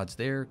don't, God's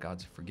there.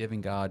 God's a forgiving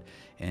God,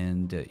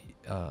 and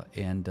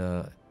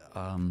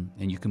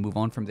you can move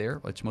on from there,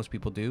 which most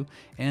people do.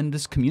 And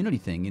this community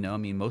thing, you know, I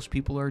mean, most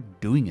people are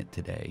doing it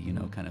today, you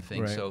know, kind of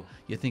thing. So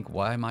you think,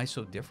 why am I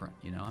so different?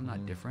 You know, I'm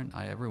not different.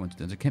 Everyone's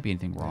doing. There can't be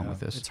anything wrong with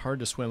this. It's hard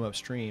to swim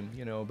upstream,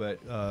 you know, but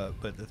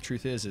the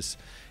truth is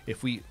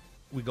if we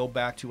go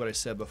back to what I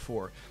said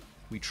before,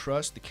 we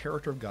trust the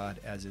character of God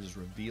as it is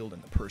revealed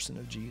in the person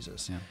of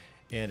Jesus. Yeah.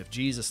 And if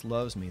Jesus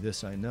loves me,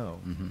 this I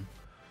know,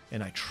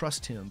 and I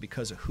trust him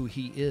because of who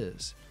he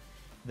is,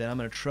 then I'm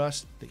going to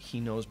trust that he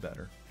knows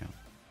better. Yeah.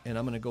 And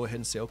I'm going to go ahead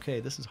and say, okay,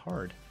 this is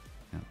hard,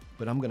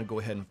 but I'm going to go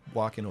ahead and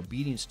walk in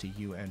obedience to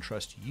you and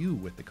trust you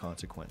with the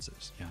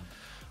consequences.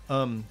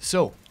 Yeah.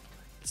 So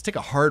let's take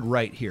a hard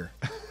right here.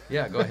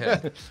 Yeah, go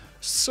ahead.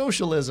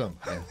 Socialism.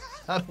 Yeah.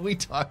 How do we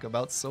talk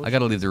about socialism? I got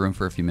to leave the room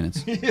for a few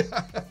minutes. This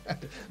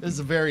is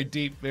a very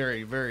deep,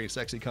 very, very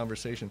sexy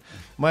conversation.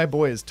 My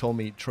boy has told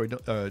me, Troy,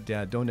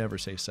 Dad, don't ever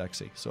say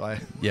sexy. So I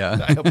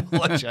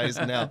apologize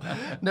now.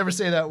 Never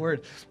say that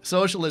word.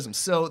 Socialism.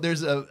 So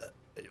there's a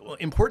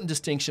important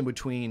distinction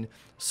between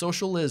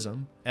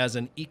socialism as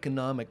an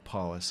economic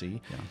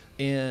policy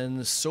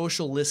and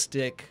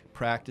socialistic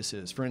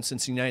practices. For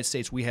instance, in the United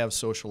States, we have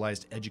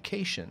socialized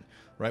education,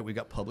 right? We've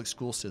got public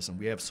school system.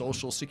 We have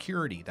social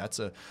security. That's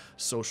a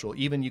social,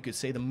 even you could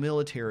say the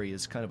military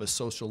is kind of a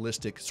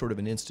socialistic sort of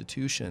an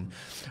institution,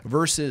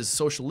 versus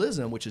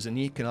socialism, which is an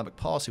economic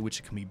policy,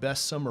 which can be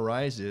best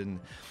summarized in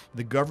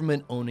the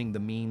government owning the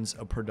means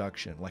of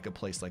production, like a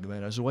place like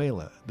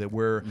Venezuela, that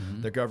where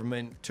the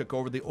government took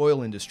over the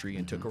oil industry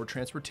and took over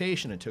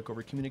transportation and took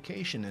over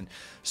communication. And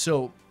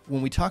so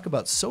when we talk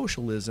about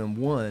socialism,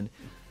 one,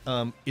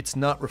 It's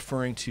not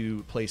referring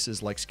to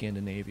places like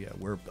Scandinavia,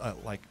 where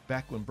like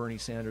back when Bernie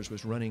Sanders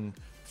was running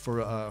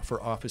for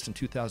office in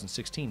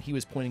 2016, he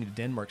was pointing to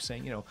Denmark,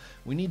 saying,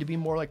 we need to be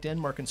more like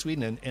Denmark and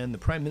Sweden. And the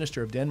Prime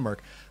Minister of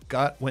Denmark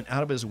went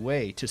out of his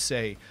way to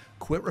say,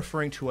 quit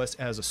referring to us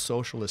as a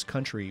socialist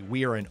country.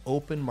 We are an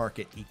open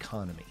market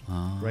economy,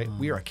 right?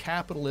 We are a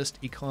capitalist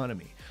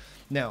economy.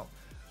 Now,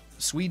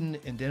 Sweden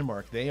and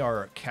Denmark, they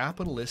are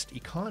capitalist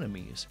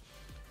economies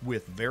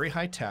with very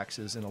high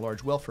taxes and a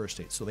large welfare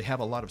state. So they have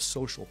a lot of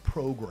social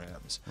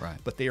programs, right.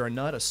 But they are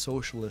not a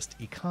socialist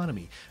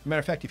economy. As a matter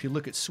of fact, if you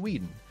look at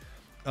Sweden,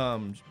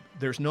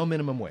 there's no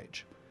minimum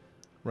wage,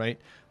 right?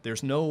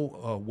 There's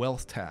no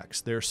wealth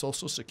tax. Their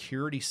social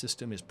security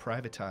system is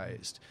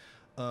privatized.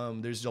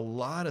 There's a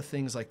lot of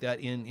things like that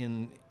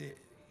in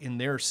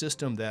their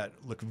system that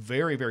look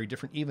very, very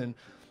different even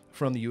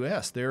from the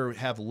U.S. They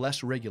have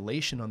less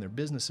regulation on their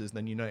businesses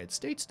than the United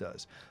States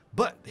does,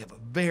 but they have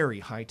very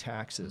high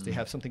taxes. They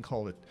have something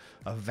called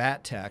a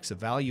VAT tax, a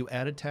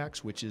value-added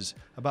tax, which is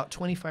about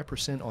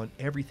 25% on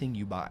everything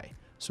you buy.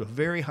 So a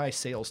very high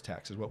sales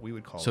tax is what we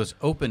would call it. So it's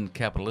open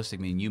capitalistic,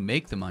 meaning you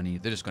make the money,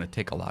 they're just going to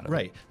take a lot of it.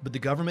 Right, but the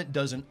government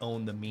doesn't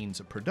own the means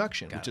of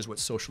production, which is what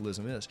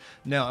socialism is.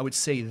 Now, I would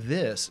say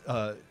this,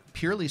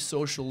 purely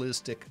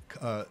socialistic,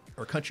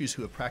 or countries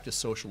who have practiced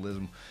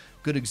socialism,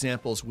 good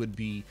examples would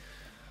be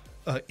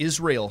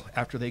Israel,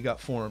 after they got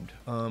formed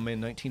in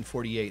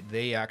 1948,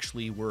 they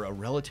actually were a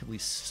relatively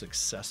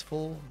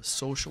successful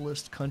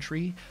socialist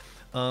country.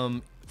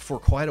 For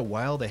quite a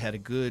while, they had a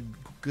good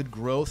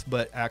growth,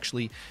 but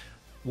actually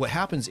what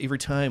happens every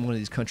time one of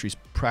these countries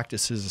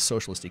practices a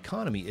socialist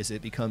economy is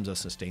it becomes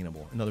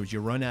unsustainable. In other words, you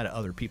run out of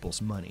other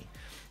people's money.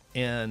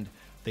 And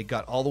they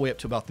got all the way up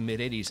to about the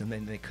mid-'80s, and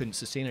then they couldn't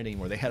sustain it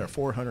anymore. They had a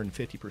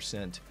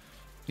 450%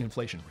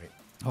 inflation rate.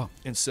 Oh.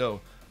 And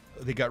so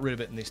they got rid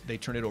of it, and they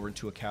turned it over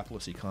into a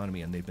capitalist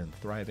economy, and they've been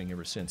thriving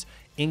ever since.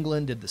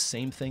 England did the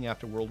same thing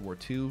after World War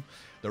II.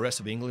 The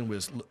rest of England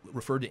was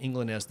referred to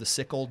England as the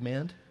sick old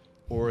man,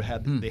 or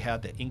they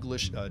had the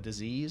English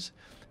disease,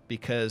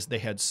 because they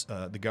had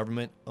the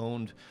government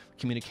owned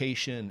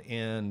communication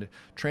and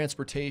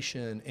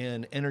transportation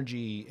and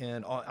energy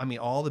and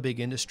all the big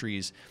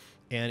industries,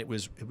 and it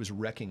was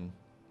wrecking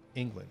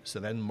England.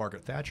 So then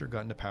Margaret Thatcher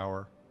got into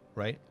power,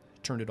 right?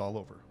 Turned it all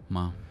over.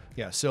 Wow.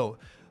 Yeah. So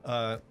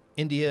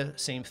India,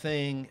 same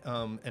thing,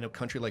 and a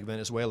country like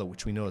Venezuela,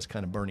 which we know is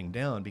kind of burning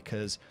down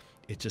because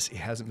it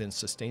hasn't been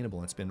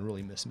sustainable. It's been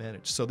really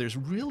mismanaged. So there's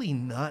really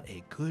not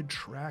a good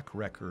track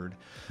record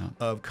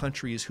of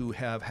countries who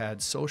have had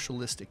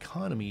socialist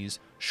economies,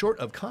 short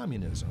of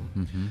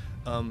communism,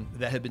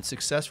 that have been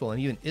successful.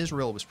 And even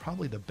Israel was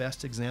probably the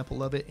best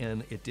example of it,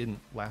 and it didn't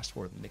last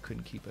for them. They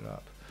couldn't keep it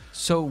up.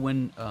 So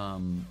when,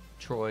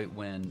 Troy,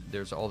 when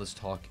there's all this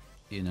talk,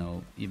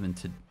 even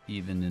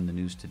in the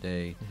news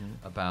today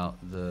about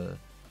the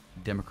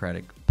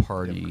Democratic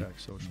Party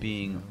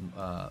being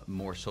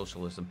more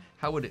socialism,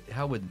 how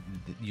would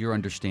your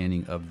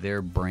understanding of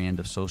their brand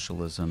of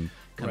socialism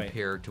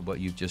compare to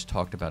what you've just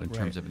talked about in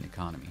terms of an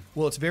economy?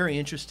 Well, it's very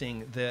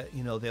interesting that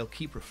they'll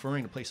keep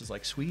referring to places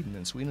like Sweden,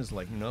 and Sweden is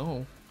like,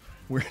 no,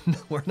 we're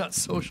not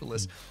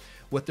socialist.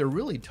 What they're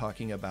really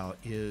talking about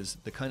is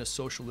the kind of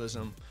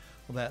socialism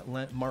that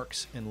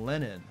Marx and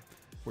Lenin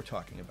were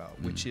talking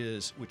about, which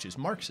is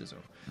Marxism,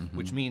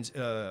 which means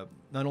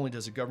not only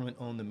does the government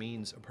own the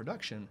means of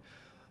production,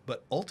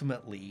 but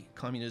ultimately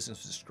communism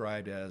is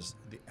described as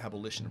the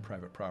abolition of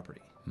private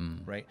property,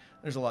 right?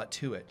 There's a lot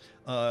to it.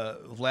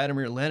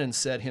 Vladimir Lenin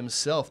said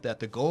himself that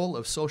the goal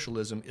of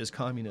socialism is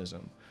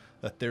communism,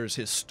 that there's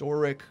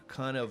historic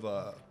kind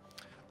of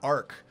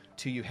arc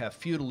to you have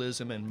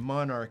feudalism and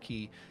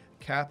monarchy,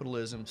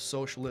 capitalism,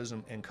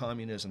 socialism, and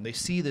communism. They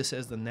see this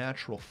as the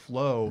natural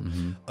flow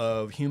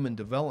of human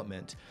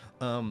development.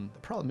 The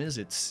problem is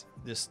it's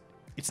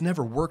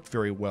never worked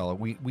very well.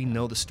 We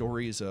know the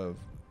stories of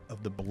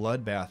the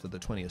bloodbath of the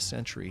 20th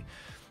century,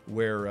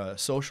 where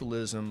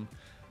socialism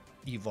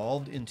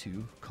evolved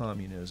into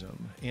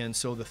communism. And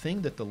so the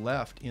thing that the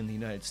left in the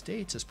United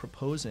States is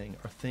proposing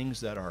are things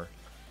that are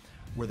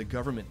where the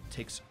government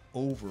takes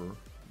over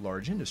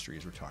large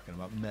industries. We're talking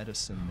about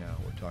medicine now.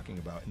 We're talking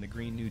about in the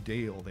Green New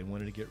Deal, they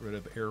wanted to get rid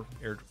of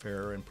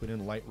airfare and put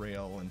in light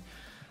rail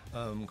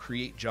and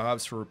create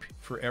jobs for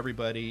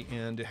everybody,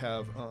 and to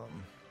have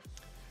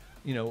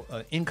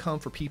income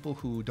for people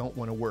who don't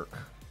want to work.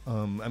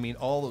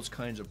 All those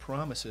kinds of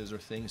promises are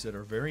things that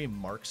are very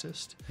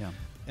Marxist. Yeah.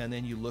 And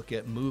then you look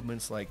at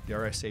movements like,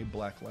 dare I say,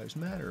 Black Lives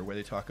Matter, where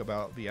they talk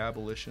about the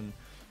abolition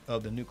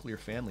of the nuclear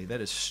family.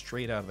 That is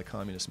straight out of the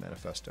Communist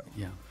Manifesto.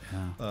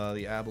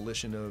 The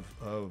abolition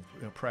of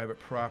private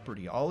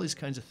property, all these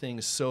kinds of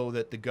things, so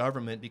that the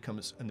government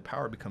becomes, and the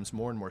power becomes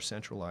more and more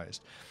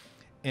centralized.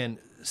 And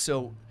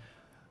so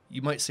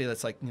you might say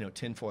that's like,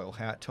 tinfoil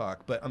hat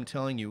talk, but I'm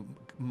telling you,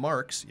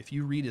 Marx, if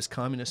you read his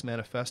Communist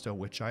Manifesto,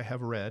 which I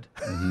have read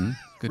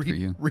Good for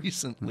you.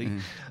 recently,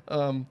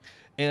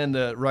 and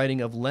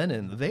writing of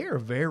Lenin, they are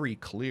very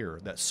clear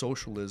that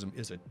socialism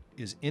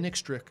is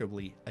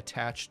inextricably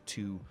attached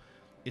to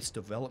its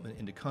development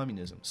into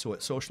communism. So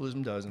what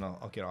socialism does, and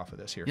I'll get off of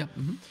this here, Yeah.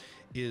 Mm-hmm.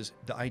 is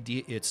the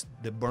idea, it's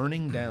the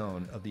burning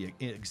down of the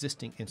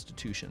existing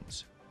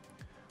institutions,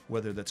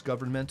 whether that's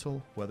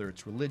governmental, whether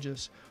it's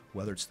religious,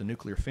 whether it's the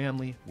nuclear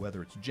family,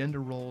 whether it's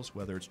gender roles,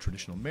 whether it's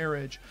traditional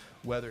marriage,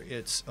 whether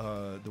it's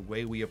the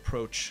way we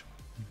approach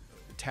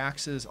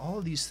taxes, all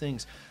of these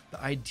things.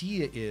 The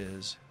idea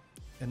is,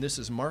 and this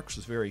is Marx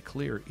was very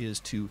clear,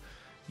 is you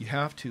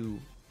have to,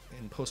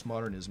 and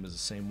postmodernism is the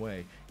same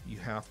way, you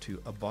have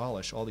to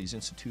abolish all these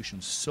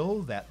institutions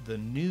so that the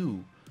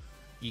new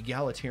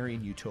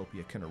egalitarian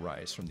utopia can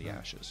arise from the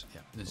ashes.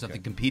 Yeah. There's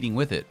nothing competing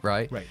with it,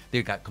 right? Right.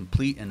 They've got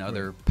complete and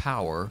utter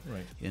power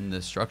Right. in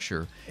the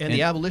structure. And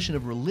the abolition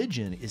of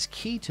religion is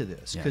key to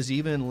this, because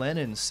even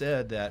Lenin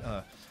said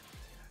that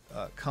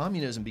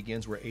communism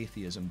begins where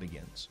atheism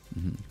begins,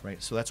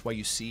 right? So that's why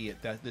you see it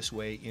this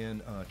way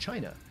in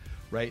China,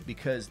 right?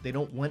 Because they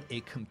don't want a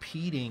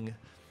competing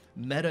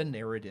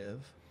meta-narrative.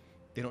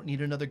 They don't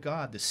need another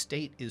God. The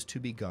state is to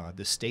be God.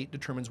 The state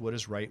determines what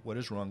is right, what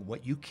is wrong,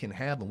 what you can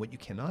have and what you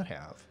cannot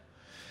have.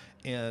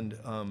 And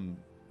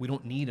we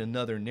don't need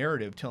another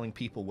narrative telling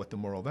people what the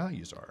moral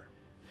values are.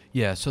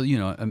 Yeah, so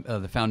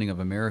the founding of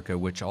America,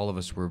 which all of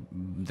us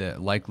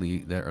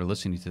that are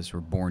listening to this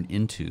were born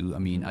into. I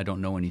mean, I don't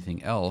know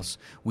anything else.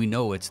 We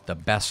know it's the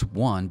best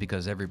one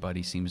because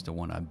everybody seems to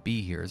want to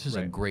be here. This is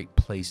a great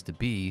place to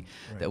be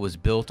that was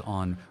built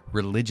on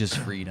religious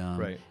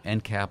freedom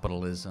and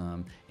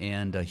capitalism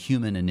and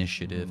human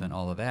initiative and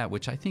all of that,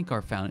 which I think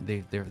are found.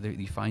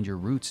 You find your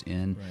roots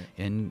in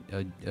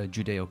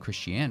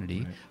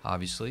Judeo-Christianity,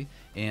 obviously,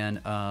 and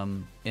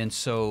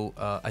so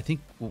I think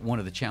one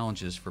of the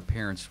challenges for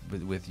parents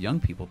with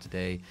young people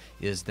today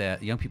is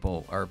that young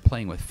people are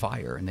playing with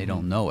fire and they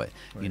don't know it.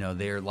 Right.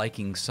 They're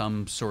liking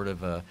some sort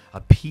of a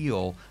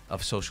appeal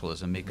of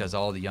socialism because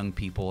all the young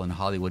people and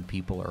Hollywood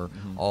people are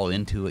all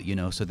into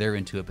it, so they're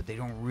into it, but they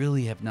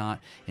have not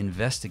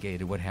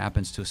investigated what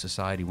happens to a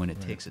society when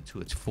it takes it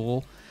to its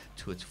full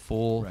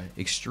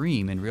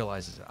extreme and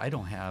realizes I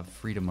don't have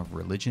freedom of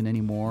religion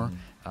anymore.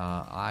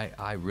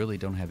 I really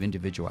don't have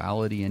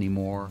individuality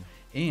anymore.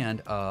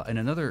 And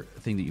another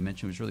thing that you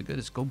mentioned was really good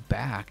is go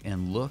back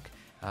and look,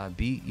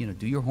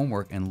 do your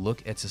homework and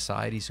look at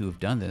societies who have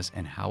done this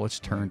and how it's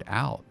turned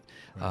out.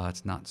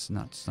 It's not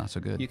so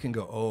good. You can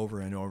go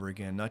over and over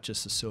again, not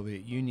just the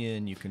Soviet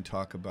Union. You can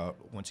talk about,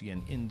 once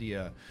again,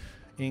 India,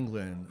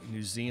 England,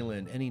 New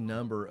Zealand, any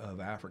number of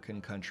African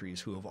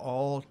countries who have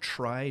all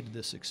tried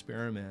this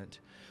experiment,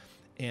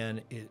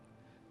 and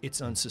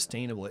it's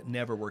unsustainable. It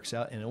never works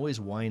out, and it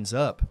always winds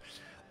up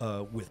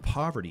with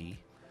poverty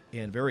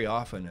and very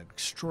often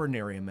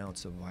extraordinary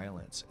amounts of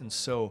violence. And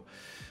so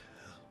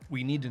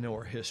we need to know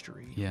our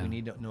history. Yeah. We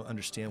need to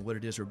understand what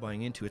it is we're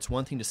buying into. It's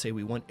one thing to say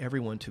we want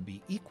everyone to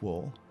be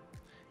equal.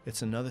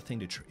 It's another thing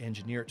to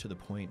engineer it to the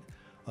point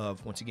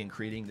of, once again,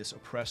 creating this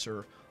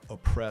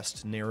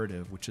oppressor-oppressed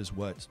narrative, which is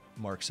what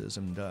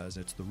Marxism does.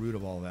 It's the root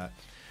of all that,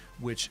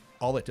 which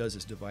all it does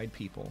is divide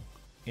people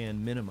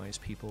and minimize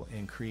people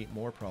and create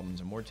more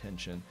problems and more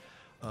tension.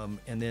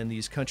 And then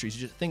these countries,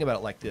 just think about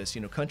it like this,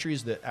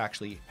 countries that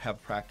actually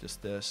have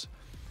practiced this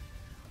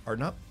are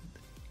not,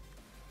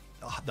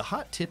 the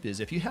hot tip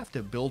is if you have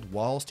to build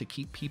walls to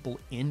keep people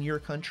in your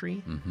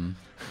country,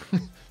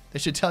 they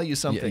should tell you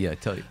something. Yeah,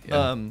 tell you.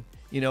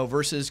 Yeah.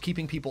 Versus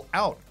keeping people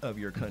out of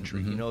your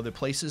country. The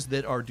places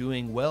that are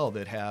doing well,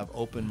 that have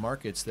open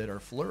markets, that are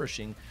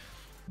flourishing,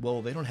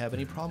 well, they don't have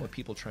any problem with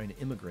people trying to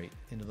immigrate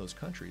into those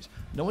countries.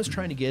 No one's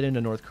trying to get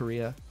into North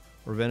Korea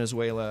or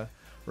Venezuela.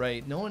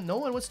 Right, no one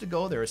wants to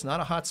go there. It's not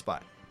a hot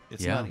spot.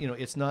 It's not,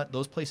 it's not.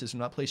 Those places are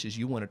not places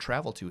you want to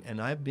travel to. And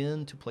I've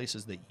been to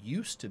places that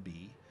used to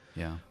be,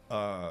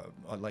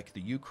 like the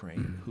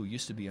Ukraine, who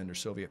used to be under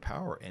Soviet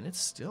power, and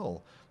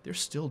they're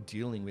still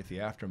dealing with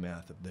the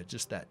aftermath of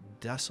that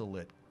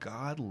desolate,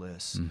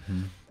 godless,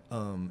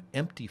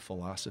 empty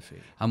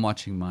philosophy. I'm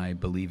watching my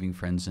believing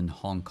friends in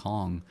Hong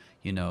Kong,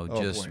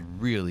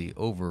 really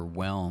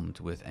overwhelmed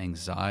with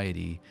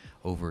anxiety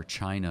over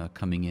China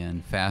coming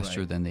in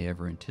faster than they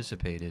ever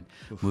anticipated,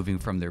 moving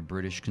from their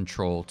British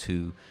control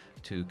to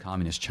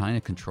communist China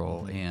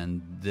control.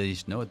 And they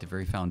just know at the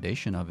very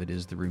foundation of it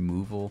is the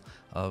removal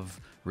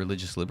of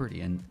religious liberty.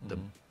 And the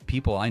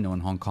people I know in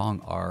Hong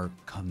Kong are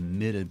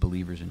committed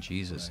believers in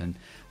Jesus, and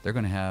they're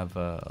going to have,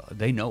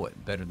 they know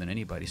it better than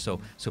anybody.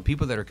 So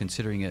people that are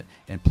considering it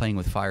and playing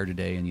with fire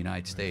today in the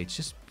United States,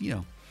 just,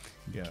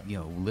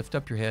 lift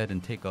up your head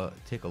and take a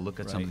look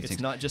at some of these things.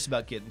 It's not just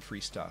about getting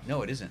free stuff.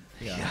 No, it isn't.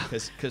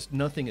 Because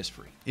nothing is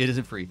free. It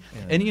isn't free.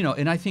 Yeah.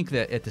 And I think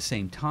that at the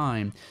same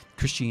time,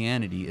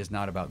 Christianity is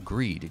not about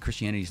greed.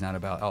 Christianity is not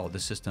about, the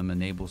system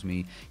enables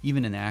me.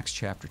 Even in Acts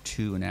chapter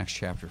 2 and Acts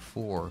chapter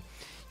 4,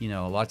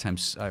 a lot of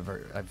times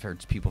I've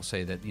heard people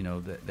say that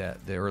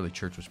that the early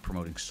church was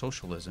promoting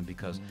socialism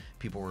because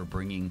people were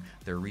bringing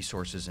their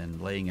resources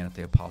and laying it at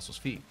the apostles'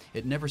 feet.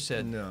 It never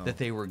said that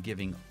they were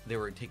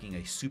taking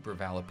a super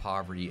valid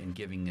poverty and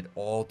giving it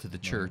all to the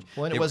church.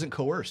 Well, and it wasn't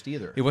coerced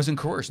either. It wasn't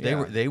coerced.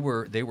 They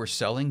were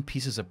selling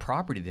pieces of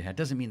property they had.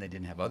 Doesn't mean they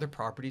didn't have other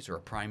properties or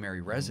a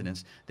primary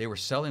residence. They were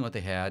selling what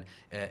they had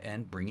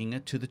and bringing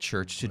it to the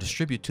church to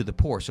distribute to the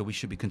poor. So we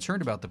should be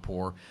concerned about the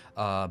poor,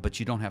 but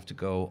you don't have to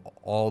go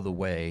all the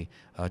way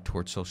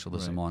towards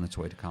socialism on its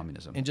way to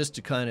communism. And just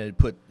to kind of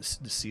put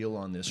the seal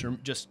on this, or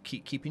just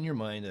keep in your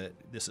mind that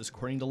this is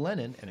according to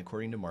Lenin and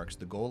according to Marx,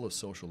 the goal of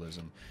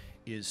socialism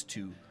is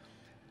to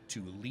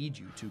lead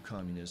you to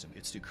communism.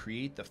 It's to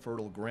create the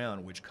fertile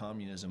ground which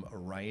communism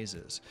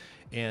arises.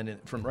 And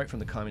from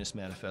the Communist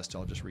Manifesto,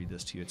 I'll just read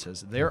this to you. It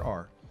says, there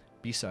are,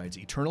 besides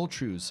eternal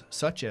truths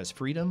such as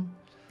freedom,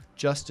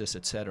 justice,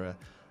 etc.,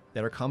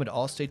 that are common to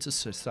all states of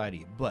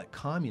society, but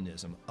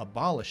communism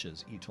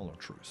abolishes eternal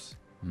truths.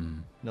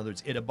 In other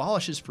words, it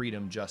abolishes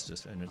freedom,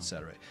 justice, and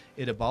etc.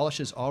 It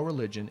abolishes all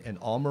religion and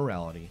all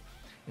morality.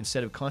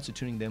 Instead of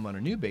constituting them on a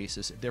new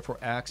basis, it therefore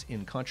acts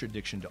in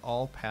contradiction to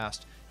all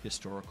past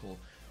historical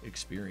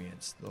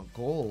experience. The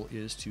goal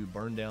is to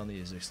burn down the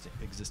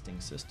existing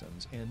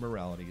systems and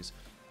moralities,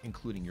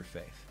 including your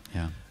faith.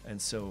 Yeah.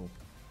 And so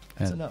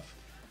that's enough.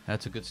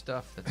 That's good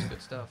stuff.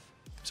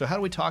 So how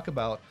do we talk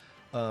about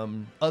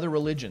other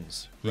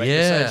religions, right?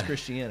 Yeah. Besides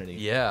Christianity.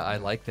 Yeah, I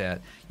like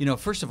that.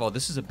 First of all,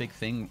 this is a big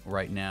thing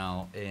right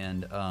now,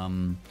 and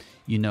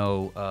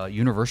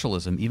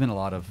universalism. Even a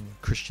lot of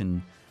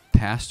Christian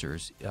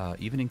pastors,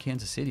 even in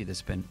Kansas City,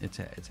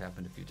 it's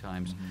happened a few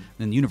times.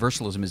 And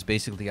universalism is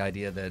basically the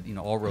idea that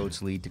all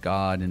roads lead to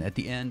God, and at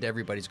the end,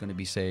 everybody's going to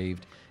be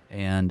saved.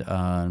 And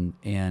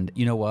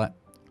you know what,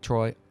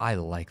 Troy, I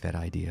like that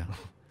idea.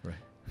 Right.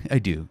 I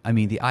do. I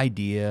mean, the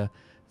idea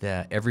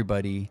that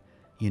everybody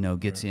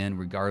gets in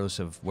regardless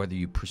of whether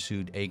you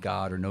pursued a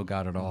God or no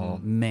God at all.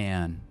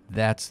 Man,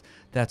 that's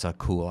a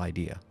cool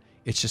idea.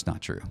 It's just not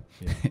true.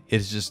 Yeah.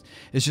 It's just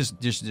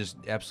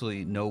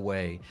absolutely no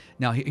way.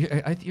 Now,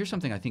 here's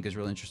something I think is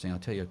really interesting. I'll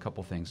tell you a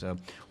couple things.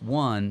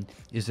 One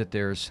is that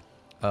there's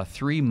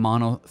three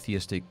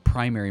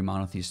primary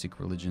monotheistic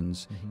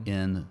religions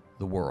in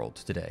the world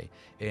today.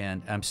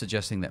 And I'm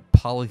suggesting that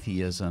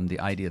polytheism,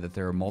 the idea that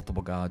there are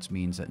multiple gods,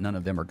 means that none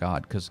of them are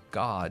God, because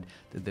God,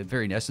 the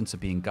very essence of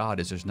being God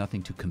is there's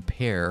nothing to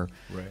compare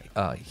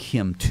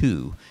him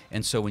to.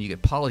 And so when you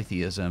get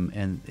polytheism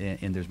and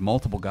there's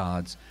multiple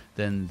gods,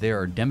 then there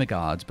are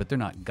demigods, but they're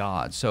not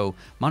gods. So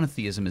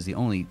monotheism is the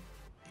only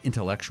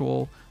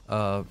intellectual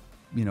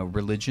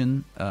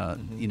religion,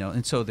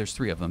 and so there's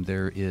three of them.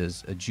 There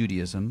is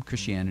Judaism,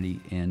 Christianity,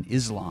 and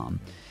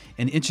Islam.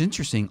 And it's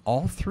interesting,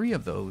 all three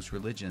of those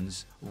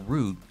religions'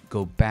 root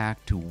go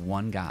back to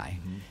one guy,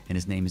 and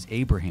his name is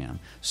Abraham.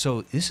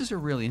 So this is a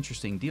really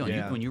interesting deal.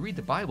 Yeah. When you read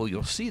the Bible,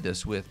 you'll see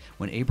this with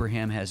when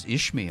Abraham has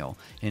Ishmael,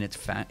 and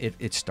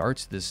it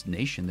starts this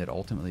nation that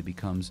ultimately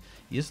becomes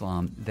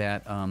Islam,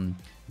 that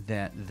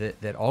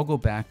all go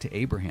back to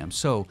Abraham.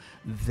 So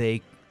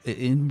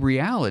in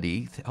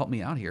reality, help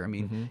me out here. I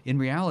mean, in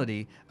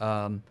reality,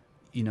 the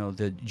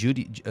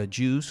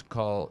Jews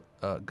call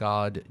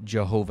God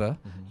Jehovah,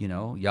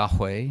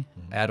 Yahweh,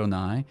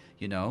 Adonai.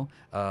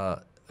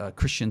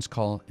 Christians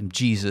call him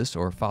Jesus,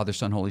 or Father,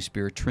 Son, Holy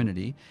Spirit,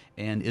 Trinity,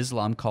 and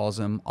Islam calls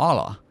him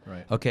Allah.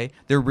 Right. Okay,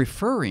 they're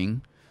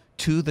referring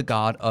to the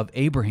God of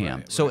Abraham.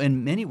 Right, so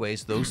in many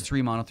ways, those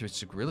three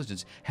monotheistic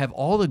religions have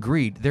all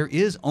agreed there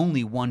is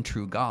only one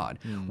true God.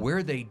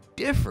 Where they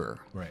differ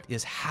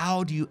is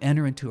how do you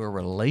enter into a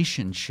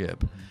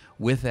relationship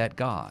with that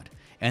God?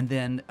 And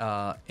then,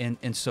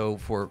 and so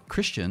for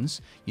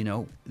Christians,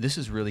 this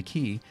is really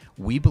key.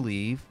 We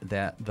believe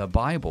that the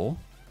Bible,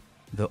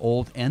 the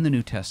Old and the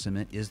New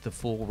Testament, is the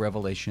full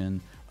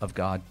revelation of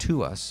God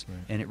to us,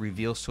 and it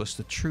reveals to us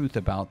the truth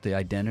about the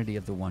identity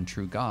of the one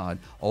true God,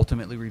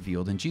 ultimately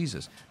revealed in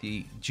Jesus.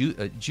 The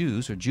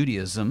Jews, or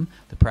Judaism,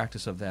 the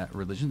practice of that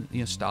religion,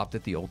 stopped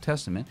at the Old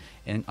Testament,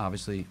 and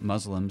obviously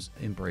Muslims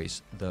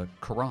embrace the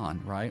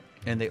Quran, right?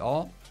 And they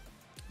all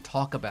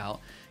talk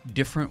about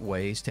different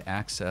ways to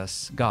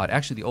access God.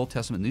 Actually, the Old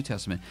Testament and New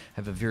Testament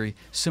have a very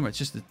similar,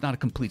 it's not a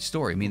complete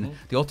story. I mean,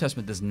 the Old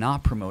Testament does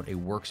not promote a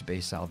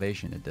works-based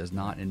salvation. It does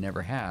not and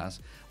never has.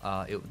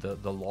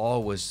 The law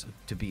was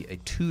to be a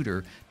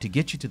tutor to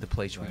get you to the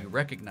place where you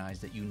recognize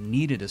that you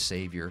needed a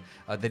Savior.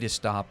 They just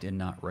stopped in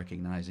not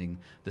recognizing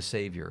the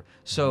Savior.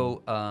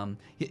 So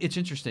it's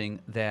interesting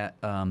that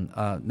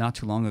not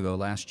too long ago,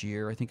 last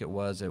year, I think it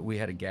was, we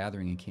had a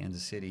gathering in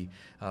Kansas City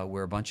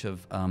where a bunch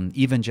of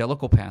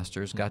evangelical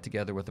pastors got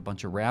together with a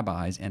bunch of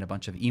rabbis and a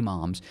bunch of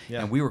imams,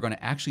 and we were going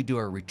to actually do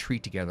a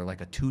retreat together,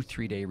 like a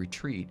 2-3 day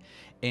retreat.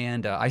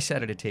 And I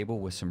sat at a table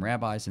with some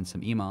rabbis and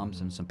some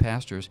imams and some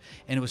pastors,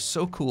 and it was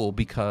so cool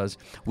because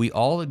we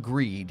all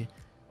agreed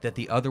that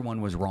the other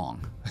one was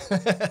wrong.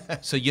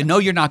 So you know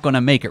you're not going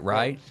to make it,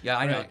 right? Yeah,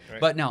 I know.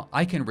 Right. But now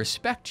I can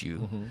respect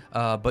you,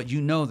 but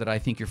you know that I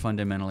think you're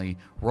fundamentally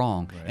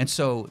wrong. Right. And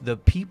so the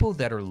people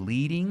that are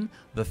leading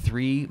the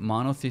three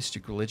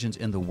monotheistic religions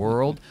in the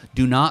world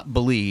do not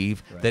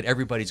believe that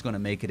everybody's going to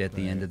make it at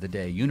the end of the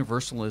day.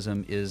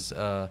 Universalism is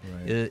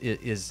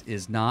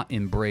not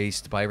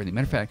embraced by everything.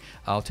 Matter of fact,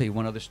 I'll tell you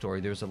one other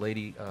story. There was a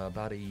lady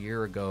about a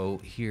year ago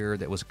here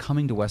that was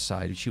coming to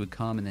Westside. She would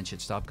come and then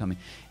she'd stop coming,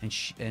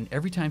 and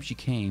every time she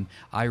came,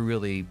 I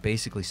really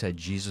basically said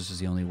Jesus is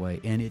the only way,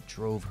 and it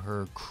drove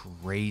her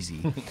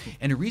crazy.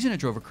 And the reason it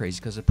drove her crazy,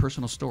 because a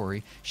personal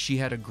story, she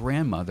had a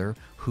grandmother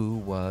who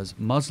was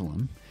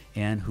Muslim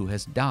and who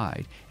has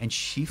died, and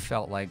she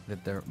felt like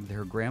that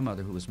her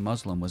grandmother, who was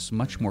Muslim, was a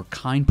much more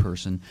kind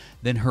person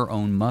than her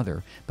own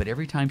mother. But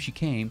every time she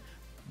came,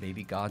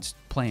 maybe God's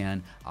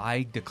plan,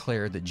 I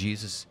declared that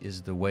Jesus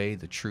is the way,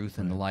 the truth,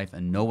 and the life,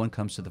 and no one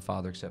comes to the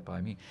Father except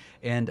by me.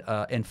 And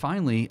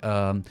finally,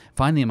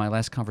 in my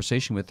last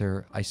conversation with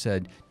her, I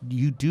said,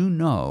 "You do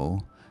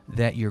know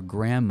that your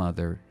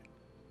grandmother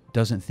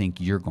doesn't think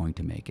you're going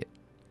to make it.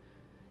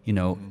 You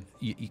know,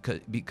 because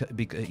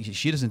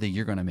she doesn't think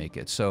you're going to make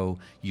it. So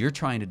you're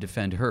trying to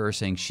defend her,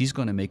 saying she's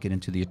going to make it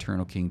into the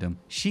eternal kingdom.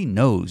 She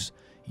knows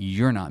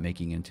you're not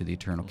making it into the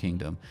eternal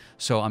kingdom.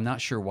 So I'm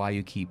not sure why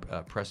you keep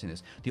pressing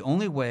this. The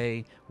only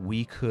way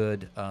we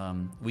could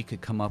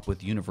come up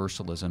with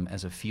universalism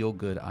as a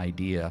feel-good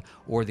idea,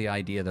 or the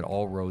idea that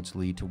all roads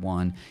lead to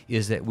one,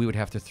 is that we would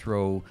have to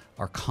throw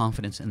our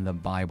confidence in the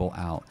Bible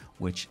out,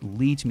 which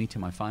leads me to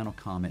my final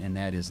comment, and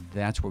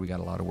that's where we got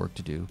a lot of work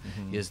to do,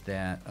 is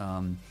that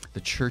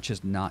the church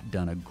has not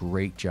done a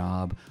great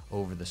job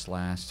over this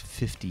last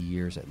 50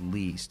 years at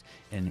least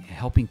in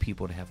helping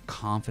people to have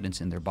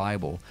confidence in their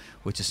Bible,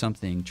 which is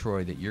something,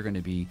 Troy, that you're going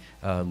to be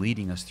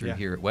leading us through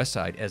here at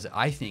Westside as,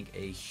 I think,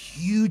 a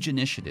huge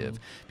initiative,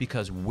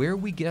 because where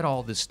we get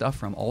all this stuff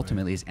from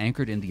ultimately is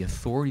anchored in the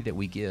authority that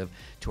we give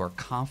to our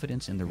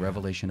confidence in the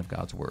revelation of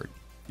God's Word.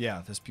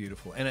 Yeah, that's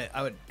beautiful. And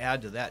I would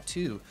add to that,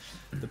 too,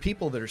 the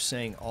people that are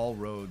saying all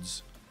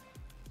roads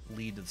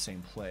lead to the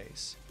same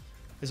place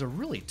is a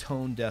really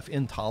tone-deaf,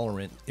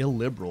 intolerant,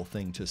 illiberal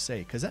thing to say,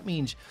 because that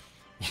means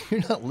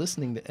you're not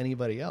listening to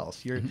anybody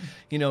else. You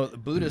know,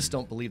 Buddhists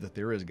don't believe that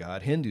there is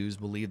God. Hindus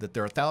believe that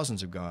there are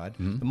thousands of God.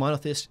 The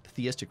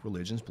monotheistic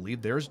religions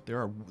believe there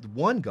are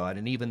one God,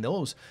 and even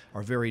those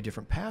are very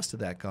different paths to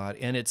that God.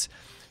 And it's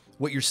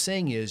what you're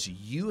saying is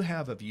you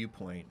have a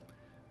viewpoint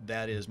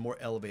that is more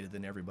elevated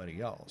than everybody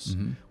else,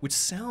 which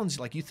sounds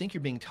like you think you're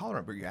being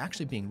tolerant, but you're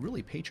actually being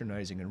really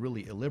patronizing and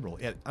really illiberal.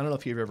 I don't know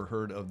if you've ever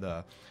heard of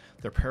the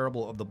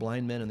parable of the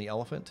blind men and the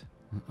elephant.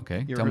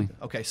 Okay, tell me.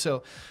 Okay,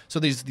 so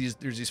there's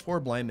these four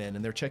blind men,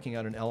 and they're checking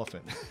out an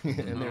elephant,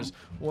 and there's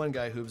one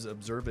guy who's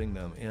observing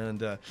them,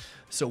 and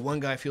so one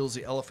guy feels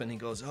the elephant, and he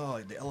goes,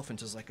 "Oh, the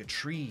elephant is like a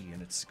tree,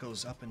 and it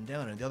goes up and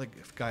down," and the other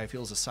guy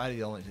feels the side of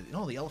the elephant,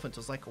 "No, the elephant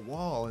is like a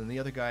wall," and the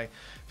other guy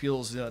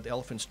feels the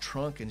elephant's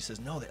trunk, and he says,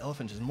 "No, the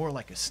elephant is more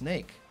like a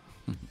snake,"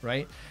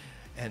 right?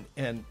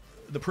 And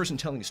the person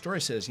telling the story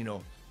says,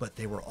 "But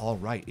they were all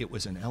right. It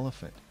was an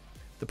elephant."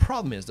 The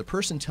problem is the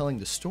person telling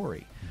the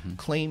story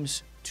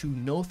claims to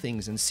know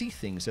things and see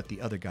things that the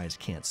other guys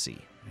can't see.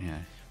 Yeah.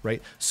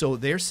 Right? So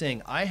they're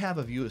saying, I have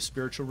a view of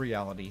spiritual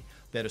reality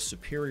that is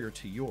superior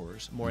to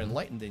yours, more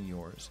enlightened than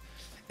yours.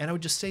 And I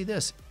would just say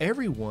this,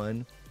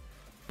 everyone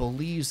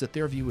believes that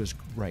their view is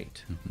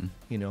right,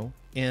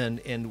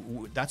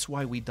 and that's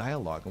why we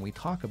dialogue and we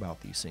talk about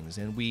these things,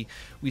 and we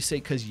say,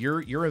 because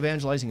you're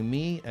evangelizing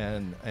me,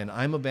 and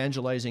I'm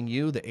evangelizing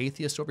you, the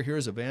atheist over here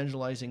is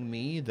evangelizing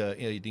me, the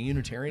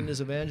Unitarian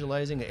is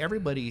evangelizing.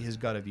 Everybody has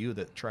got a view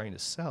that trying to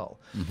sell,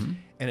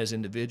 and as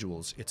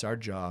individuals, it's our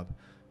job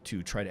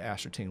to try to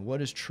ascertain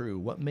what is true,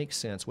 what makes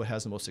sense, what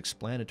has the most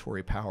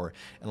explanatory power.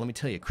 And let me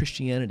tell you,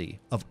 Christianity,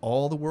 of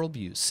all the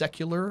worldviews,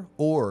 secular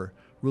or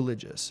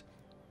religious,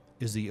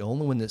 is the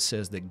only one that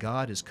says that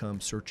God has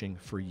come searching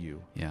for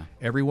you. Yeah.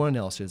 Everyone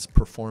else is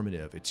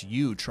performative. It's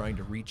you trying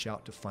to reach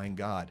out to find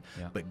God.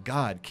 Yeah. But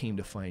God came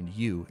to find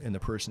you in the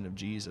person of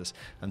Jesus.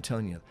 I'm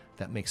telling you,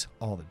 that makes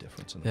all the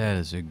difference in the world. That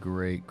is a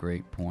great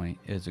point.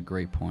 It's a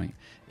great point.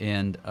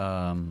 And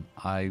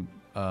I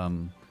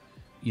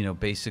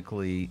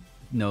basically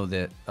know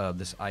that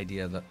this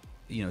idea that,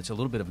 it's a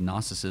little bit of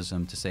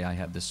Gnosticism to say I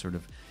have this sort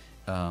of,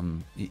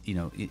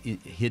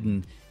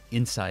 hidden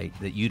insight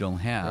that you don't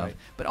have. Right.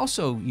 But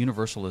also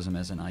universalism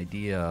as an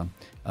idea,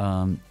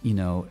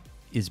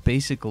 is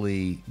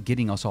basically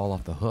getting us all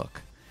off the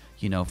hook,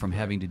 from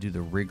having to do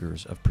the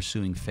rigors of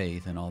pursuing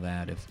faith and all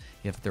that,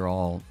 if they're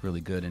all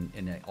really good.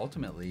 And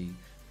ultimately,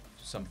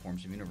 some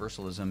forms of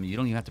universalism, you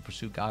don't even have to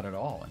pursue God at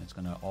all, and it's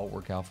going to all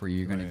work out for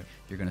you.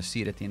 You're going to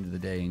see it at the end of the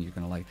day, and you're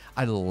going to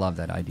I love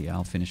that idea.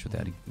 I'll finish with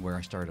that where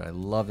I started. I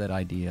love that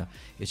idea.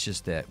 It's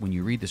just that when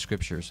you read the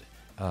scriptures,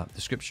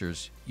 the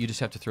Scriptures, you just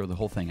have to throw the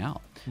whole thing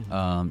out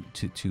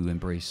to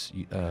embrace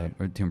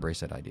or to embrace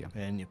that idea.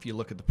 And if you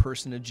look at the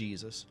person of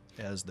Jesus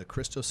as the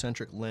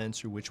Christocentric lens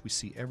through which we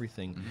see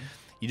everything,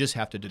 you just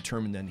have to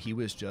determine that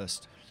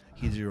he's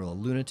either a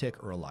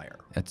lunatic or a liar.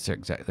 That's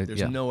exactly.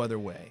 There's no other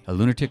way. A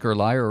lunatic or a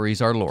liar, or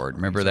he's our Lord.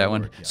 Remember that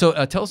one? Yeah.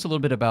 So tell us a little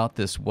bit about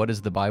this. What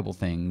is the Bible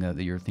thing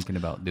that you're thinking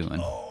about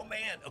doing? Oh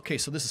man! Okay,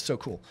 so this is so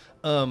cool.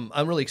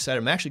 I'm really excited.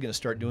 I'm actually going to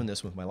start doing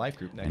this with my life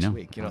group next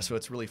week. So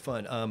it's really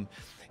fun.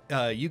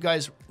 You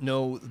guys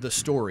know the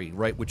story,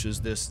 right? Which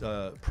is this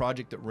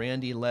project that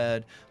Randy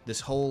led.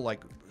 This whole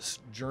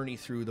journey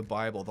through the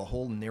Bible, the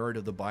whole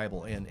narrative of the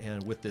Bible,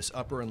 and with this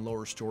upper and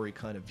lower story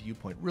kind of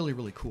viewpoint. Really,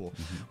 really cool.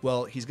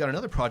 Well, he's got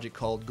another project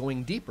called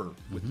Going Deeper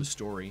with the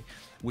story,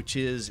 which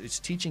is it's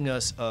teaching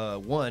us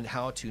one,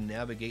 how to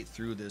navigate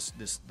through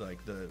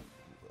the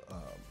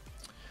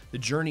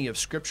journey of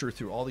Scripture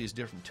through all these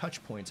different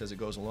touch points as it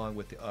goes along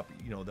with the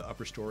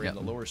upper story and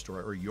the lower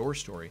story, or your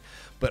story.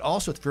 But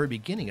also at the very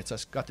beginning,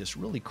 it's got this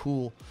really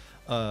cool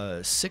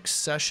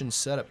 6-session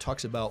setup.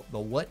 Talks about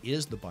what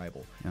is the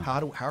Bible? Yeah.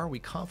 How are we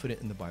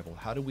confident in the Bible?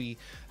 How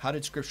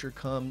did Scripture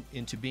come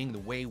into being the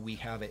way we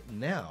have it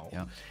now?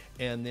 Yeah.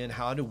 And then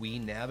how do we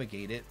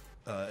navigate it?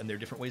 And there are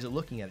different ways of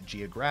looking at it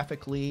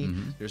geographically.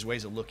 There's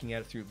ways of looking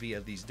at it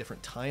via these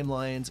different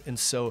timelines. And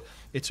so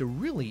it's a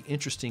really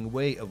interesting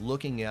way of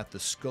looking at the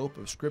scope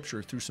of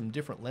Scripture through some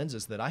different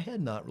lenses that I had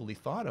not really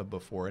thought of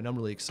before. And I'm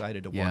really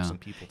excited to walk some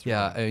people through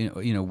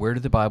it. Where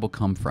did the Bible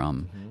come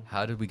from?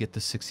 How did we get the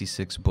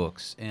 66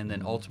 books? And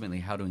then ultimately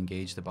how to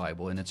engage the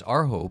Bible. And it's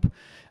our hope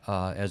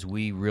as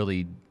we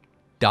really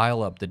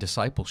dial up the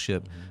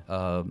discipleship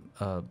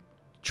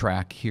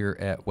track here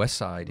at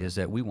Westside is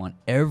that we want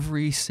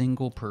every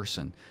single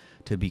person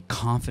to be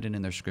confident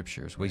in their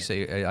Scriptures.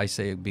 I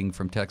say, being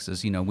from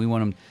Texas, we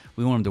want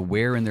them to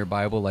wear in their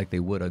Bible like they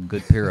would a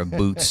good pair of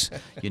boots,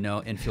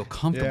 and feel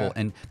comfortable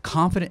and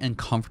confident and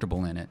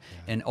comfortable in it.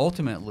 Yeah. And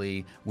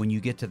ultimately, when you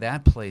get to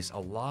that place, a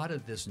lot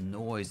of this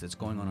noise that's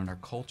going on in our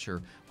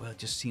culture, it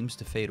just seems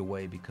to fade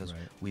away because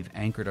we've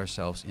anchored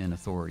ourselves in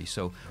authority.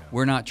 So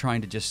we're not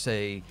trying to just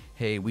say,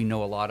 hey, we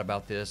know a lot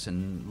about this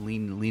and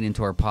lean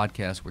into our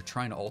podcast. We're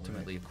trying to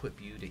ultimately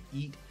equip you to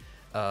eat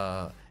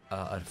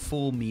a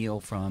full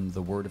meal from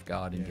the Word of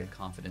God and get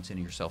confidence in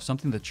yourself.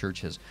 Something the church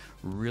has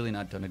really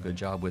not done a good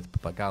job with,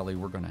 but golly,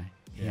 we're going to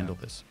handle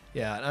this.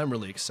 Yeah, and I'm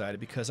really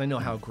excited because I know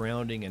how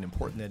grounding and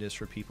important that is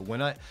for people.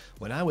 When I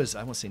was,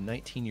 I want to say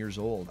 19 years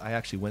old, I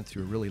actually went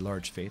through a really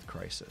large faith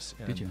crisis.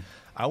 Did you?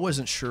 I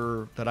wasn't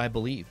sure that I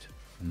believed.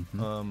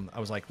 I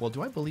was like, well,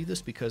 do I believe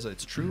this because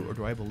it's true, or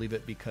do I believe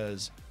it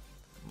because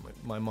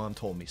my mom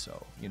told me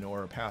so,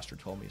 or a pastor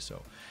told me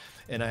so?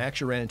 And I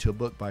actually ran into a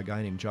book by a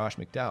guy named Josh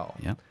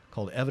McDowell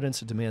called Evidence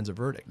That Demands a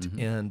Verdict.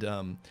 And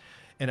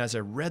as I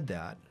read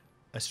that,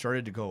 I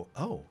started to go,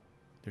 oh,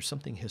 there's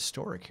something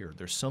historic here.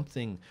 There's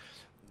something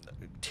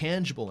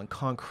tangible and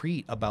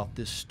concrete about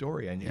this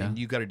story. And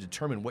you got to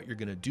determine what you're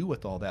going to do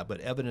with all that.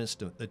 But evidence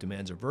that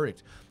demands a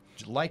verdict,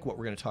 like what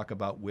we're going to talk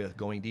about with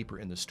Going Deeper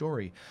in the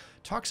story,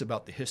 talks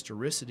about the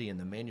historicity and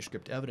the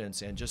manuscript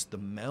evidence and just the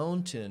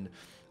mountain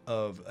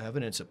of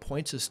evidence that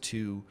points us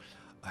to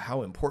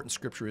how important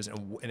Scripture is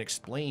and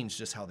explains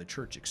just how the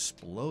church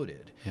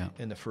exploded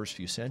in the first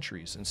few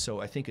centuries. And so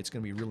I think it's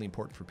going to be really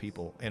important for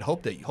people, and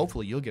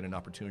hopefully you'll get an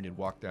opportunity to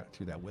walk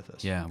through that with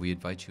us. Yeah, we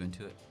invite you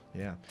into it.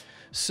 Yeah.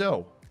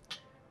 So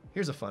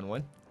here's a fun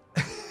one.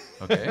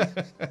 Okay.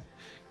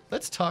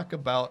 Let's talk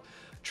about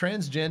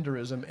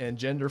transgenderism and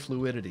gender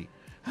fluidity.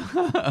 We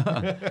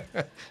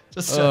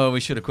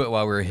should have quit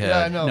while we were ahead.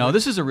 Yeah, I know. No,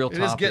 this is a real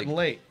topic. It is getting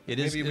late. It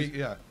is.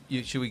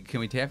 Can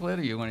we tackle it,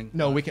 or you want to?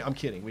 No, we can. I'm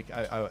kidding.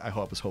 I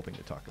was hoping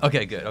to talk about.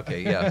 Okay, good.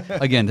 Okay, yeah.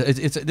 Again,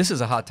 this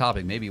is a hot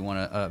topic. Maybe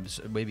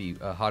maybe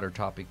a hotter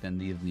topic than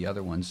the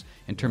other ones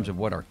in terms of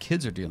what our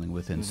kids are dealing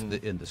with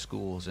in the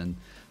schools. And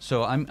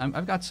so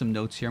I've got some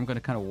notes here. I'm going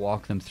to kind of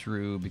walk them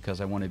through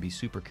because I want to be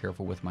super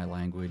careful with my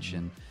language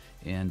and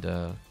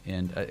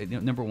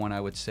number one,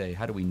 I would say,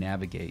 how do we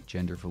navigate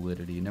gender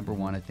fluidity? Number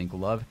one, I think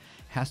love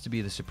has to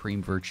be the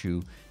supreme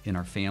virtue in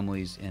our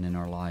families and in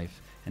our life.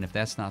 And if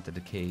that's not the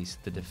case,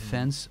 the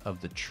defense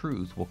of the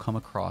truth will come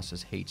across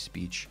as hate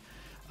speech.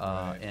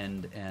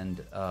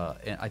 And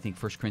I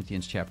think 1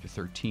 Corinthians chapter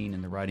 13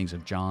 in the writings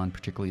of John,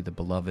 particularly the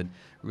beloved,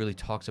 really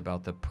talks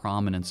about the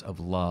prominence of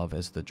love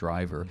as the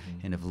driver.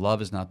 And if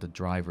love is not the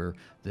driver,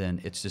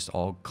 then it's just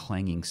all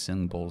clanging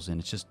cymbals and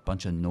it's just a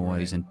bunch of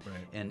noise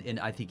and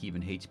I think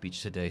even hate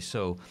speech today.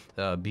 So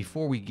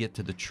before we get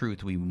to the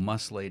truth, we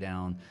must lay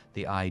down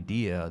the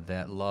idea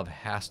that love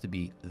has to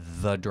be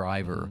the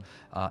driver.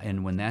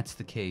 And when that's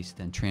the case,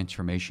 then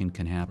transformation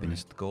can happen.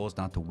 The goal is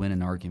not to win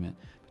an argument,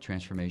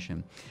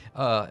 transformation.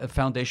 A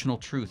foundational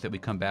truth that we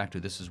come back to.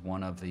 This is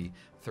one of the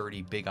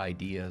 30 big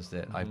ideas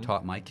that I've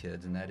taught my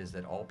kids, and that is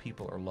that all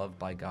people are loved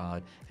by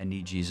God and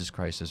need Jesus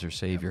Christ as their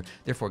Savior.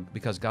 Therefore,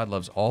 because God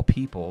loves all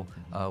people,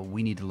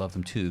 we need to love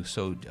them too.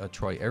 So,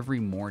 Troy, every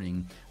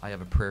morning I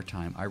have a prayer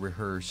time. I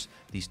rehearse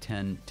these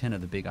 10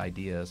 of the big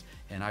ideas,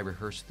 and I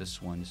rehearse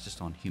this one. It's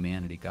just on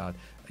humanity. God,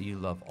 you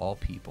love all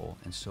people,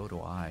 and so do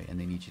I, and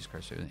they need Jesus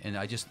Christ. And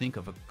I just think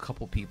of a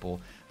couple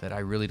people that I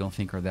really don't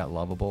think are that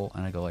lovable,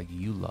 and I go like,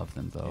 you love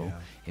them though.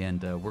 Yeah.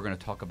 And we're going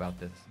to talk about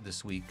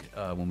this week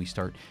when we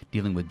start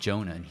dealing with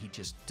Jonah, and he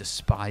just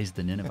despised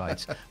the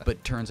Ninevites,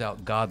 but turns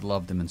out God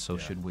loved them, and so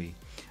should we.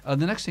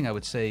 The next thing I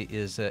would say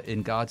is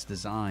in God's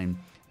design,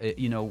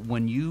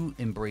 when you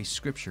embrace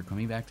Scripture,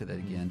 coming back to that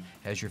again,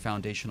 as your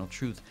foundational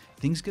truth,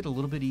 things get a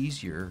little bit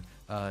easier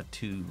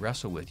to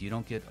wrestle with. You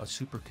don't get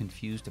super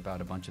confused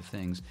about a bunch of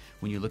things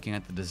when you're looking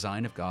at the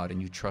design of God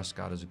and you trust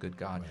God as a good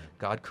God. Right.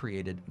 God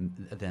created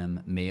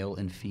them male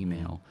and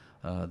female.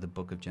 The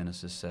book of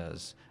Genesis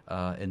says.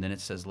 And then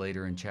it says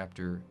later in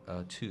chapter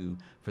 2,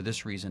 for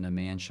this reason a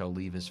man shall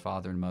leave his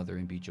father and mother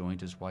and be joined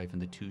to his wife,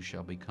 and the two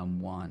shall become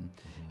one.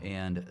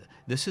 And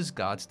this is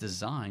God's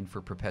design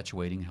for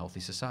perpetuating a healthy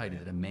society,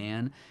 that a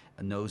man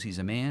knows he's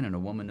a man and a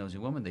woman knows a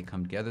woman. They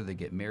come together, they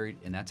get married,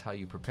 and that's how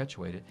you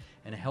perpetuate it.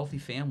 And a healthy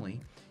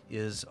family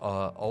is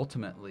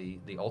ultimately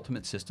the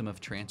ultimate system of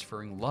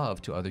transferring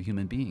love to other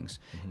human beings.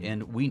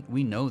 And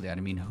we know that.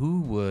 I mean,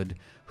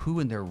 who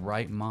in their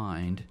right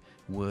mind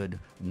would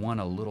want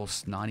a little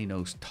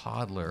snotty-nosed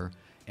toddler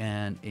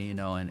and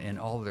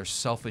all of their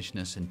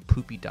selfishness and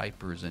poopy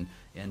diapers and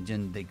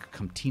then they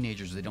become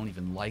teenagers, they don't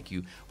even like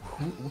you.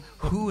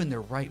 Who in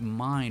their right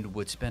mind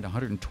would spend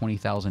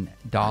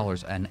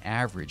 $120,000 on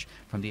average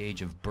from the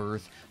age of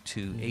birth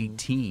to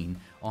 18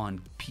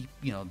 on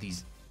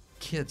these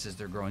kids as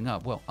they're growing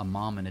up? Well, a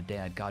mom and a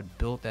dad. God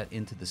built that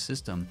into the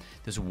system.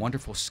 There's a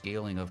wonderful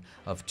scaling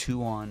of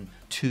 2 on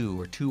 2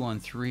 or 2 on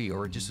 3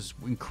 or just this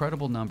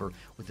incredible number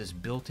with this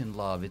built-in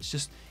love.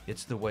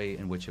 It's the way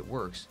in which it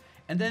works.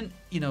 And then,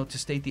 to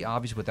state the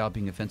obvious without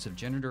being offensive,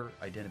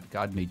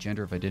 God made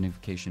gender of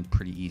identification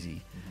pretty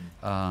easy.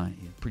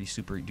 Pretty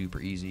super duper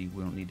easy.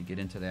 We don't need to get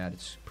into that.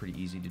 It's pretty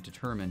easy to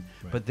determine.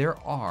 Right. But there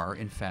are,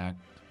 in fact,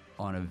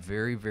 on a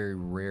very, very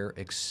rare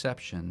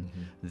exception,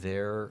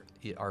 there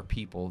are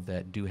people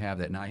that do have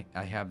that. And I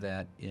have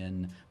that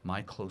in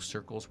my close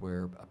circles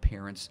where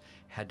parents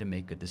had to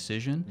make a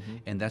decision,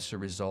 and that's the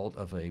result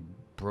of a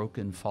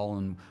broken,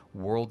 fallen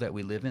world that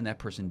we live in. That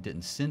person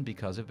didn't sin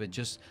because of it.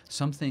 Just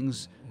some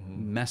things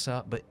mess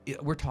up, but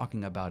we're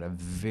talking about a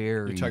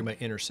very... You're talking about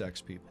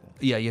intersex people.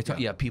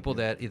 Yeah, people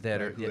that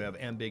are... Who have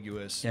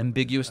ambiguous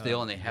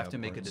deal, and they have to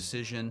make a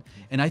decision.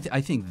 And I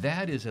think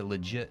that is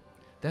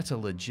that's a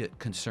legit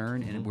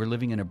concern, and we're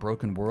living in a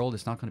broken world.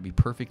 It's not going to be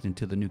perfect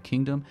into the new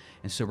kingdom,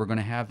 and so we're going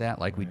to have that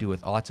like we do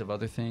with lots of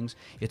other things.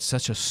 It's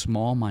such a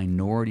small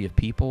minority of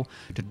people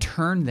to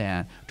turn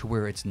that to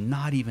where it's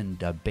not even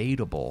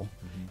debatable,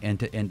 and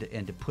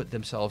to put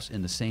themselves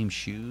in the same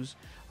shoes.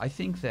 I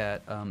think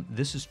that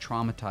this is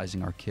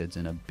traumatizing our kids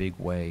in a big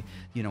way.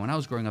 When I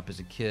was growing up as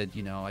a kid,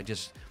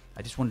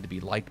 I just wanted to be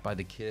liked by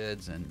the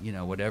kids and,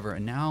 whatever.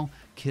 And now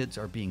kids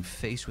are being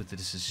faced with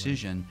this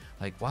decision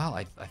like, wow,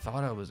 I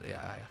thought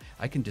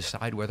I can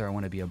decide whether I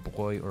want to be a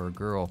boy or a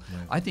girl.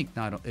 Right. I think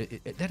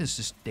that is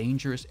just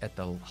dangerous at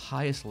the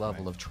highest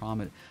level of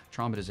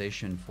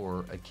traumatization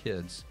for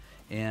kids.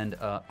 And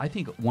I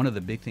think one of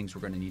the big things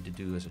we're going to need to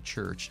do as a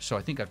church, so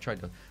I think I've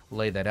tried to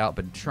lay that out,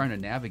 but trying to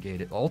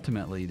navigate it,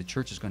 ultimately the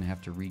church is going to have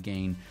to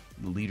regain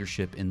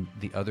leadership in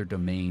the other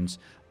domains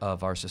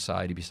of our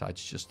society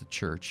besides just the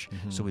church.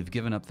 So we've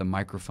given up the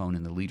microphone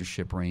and the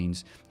leadership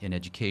reins in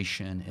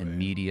education and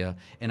media.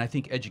 And I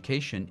think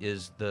education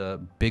is the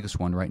biggest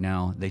one right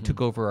now. They took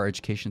over our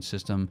education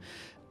system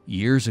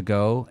years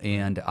ago,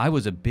 and I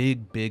was a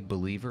big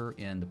believer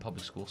in the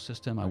public school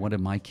system. I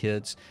wanted my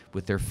kids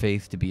with their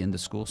faith to be in the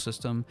school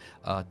system.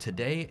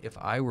 Today, if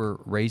I were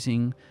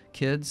raising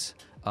kids,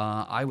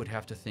 I would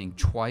have to think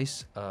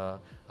twice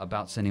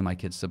about sending my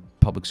kids to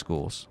public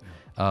schools.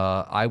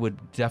 I would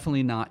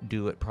definitely not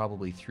do it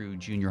probably through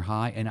junior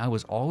high, and I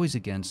was always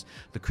against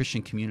the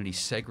Christian community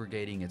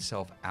segregating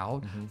itself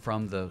out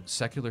from the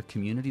secular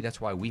community. That's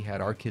why we had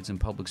our kids in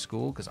public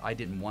school, because I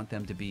didn't want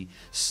them to be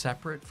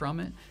separate from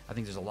it. I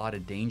think there's a lot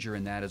of danger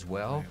in that as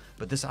well. Right.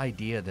 But this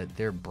idea that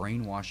they're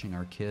brainwashing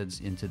our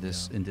kids into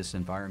this in this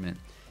environment,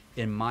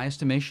 in my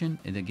estimation,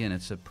 and again,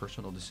 it's a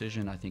personal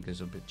decision, I think is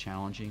a bit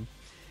challenging.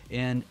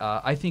 And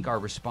I think our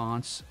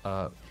response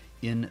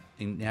in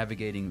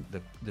navigating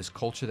this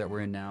culture that we're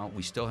in now,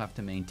 we still have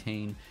to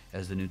maintain,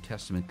 as the New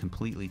Testament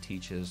completely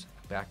teaches,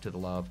 back to the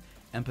love,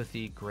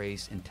 empathy,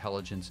 grace,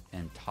 intelligence,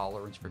 and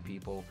tolerance for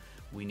people.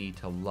 We need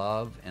to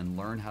love and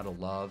learn how to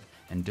love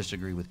and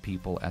disagree with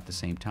people at the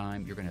same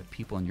time. You're going to have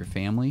people in your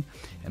family.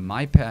 And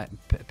my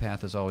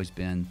path has always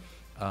been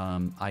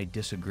I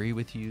disagree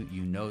with you.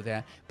 You know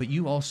that. But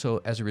you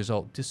also, as a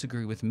result,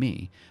 disagree with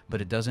me.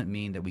 But it doesn't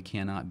mean that we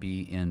cannot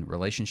be in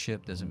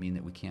relationship. Doesn't mean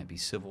that we can't be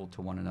civil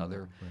to one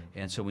another. Right.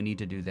 And so we need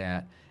to do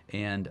that.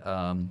 And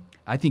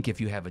I think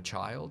if you have a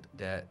child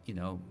that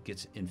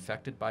gets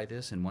infected by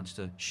this and wants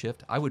to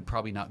shift, I would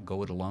probably not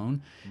go it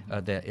alone.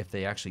 That if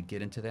they actually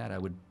get into that, I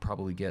would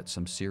probably get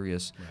some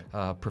serious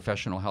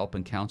professional help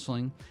and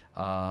counseling,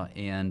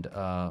 and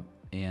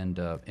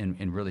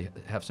really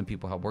have some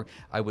people help work.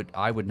 I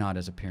would not,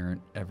 as a parent,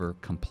 ever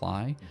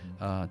comply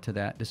to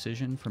that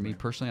decision. For me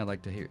personally, I'd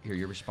like to hear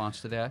your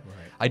response to that.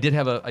 Right. I did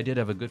have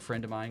a good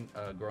friend of mine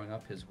growing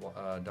up. His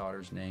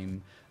daughter's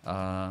name,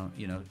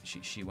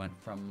 she went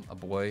from a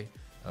boy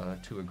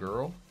to a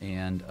girl,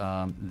 and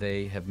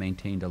they have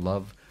maintained a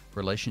love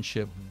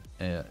relationship.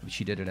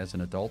 She did it as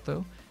an adult,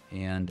 though,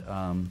 and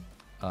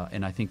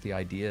I think the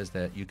idea is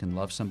that you can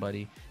love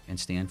somebody and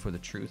stand for the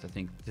truth. I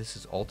think this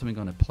is ultimately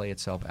going to play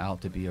itself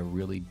out to be a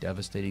really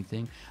devastating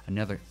thing.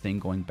 Another thing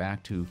going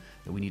back to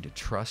that we need to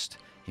trust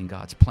in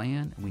God's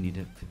plan. We need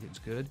to, it's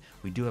good.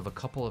 We do have a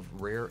couple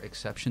of rare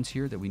exceptions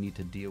here that we need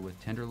to deal with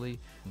tenderly,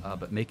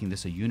 but making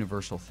this a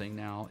universal thing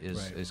now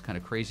is kind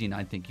of crazy, and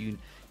I think you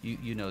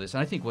know this.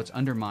 And I think what's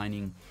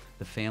undermining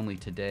the family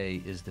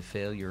today is the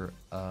failure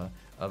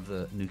of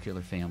the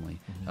nuclear family.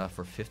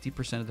 For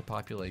 50% of the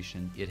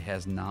population, it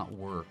has not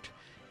worked.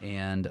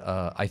 And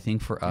I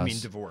think for us, you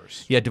mean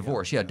divorce? Yeah,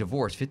 divorce. Yeah,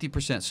 divorce.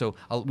 50%. So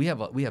we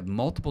have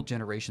multiple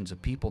generations of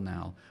people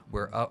now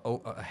where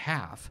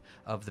half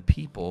of the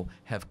people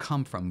have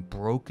come from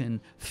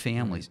broken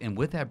families, and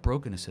with that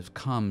brokenness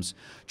comes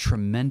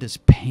tremendous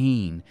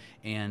pain.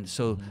 And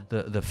so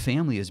the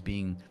family is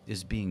being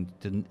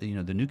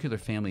the nuclear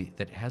family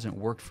that hasn't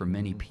worked for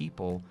many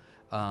people.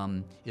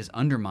 Is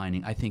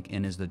undermining, I think,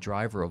 and is the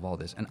driver of all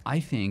this. And I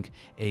think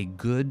a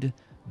good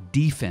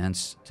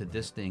defense to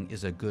this thing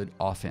is a good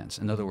offense.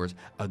 In other words,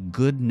 a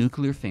good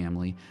nuclear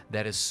family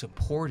that is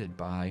supported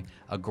by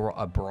a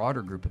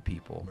broader group of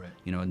people. Right.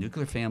 A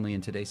nuclear family in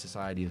today's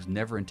society is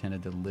never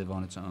intended to live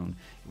on its own.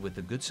 With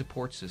a good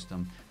support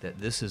system, that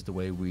this is the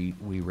way we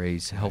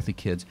raise healthy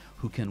kids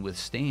who can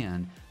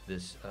withstand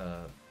this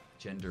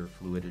gender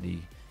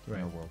fluidity in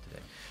our world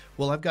today.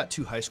 Well, I've got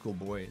 2 high school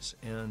boys,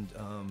 and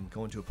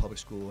going to a public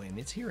school, and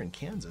it's here in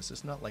Kansas.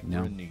 It's not like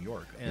we're in New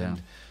York.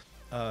 And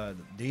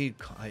they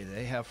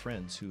have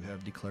friends who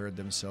have declared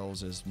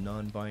themselves as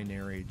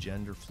non-binary,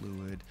 gender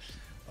fluid,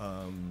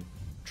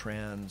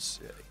 trans,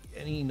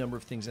 any number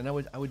of things. And I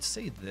would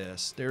say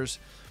this: there's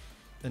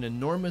an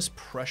enormous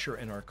pressure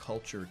in our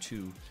culture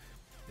to,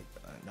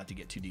 not to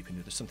get too deep into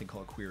it, there's something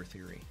called queer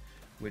theory,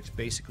 which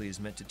basically is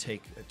meant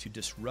to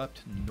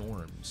disrupt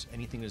norms.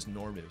 Anything is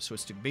normative. So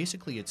it's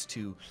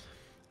to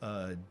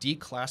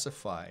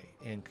declassify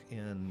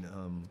and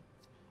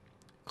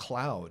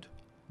cloud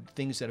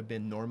things that have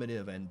been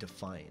normative and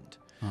defined.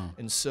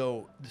 And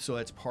so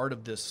that's part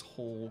of this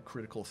whole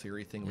critical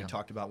theory thing we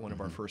talked about one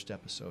of our first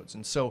episodes.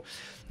 And so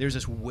there's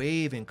this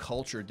wave in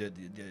culture that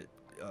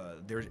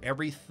there's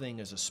everything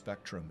is a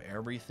spectrum,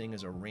 everything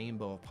is a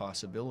rainbow of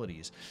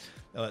possibilities.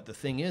 The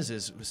thing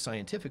is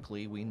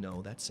scientifically we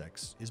know that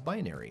sex is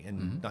binary,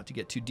 and not to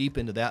get too deep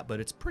into that, but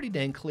it's pretty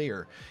dang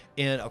clear.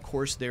 And of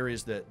course there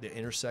is the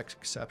intersex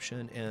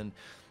exception,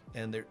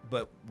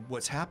 but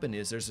what's happened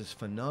is there's this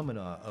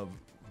phenomena of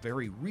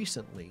very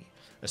recently,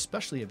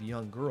 especially of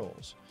young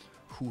girls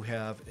who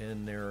have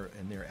in their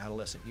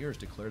adolescent years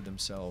declared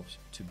themselves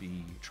to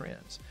be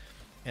trans.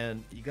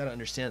 And you got to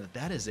understand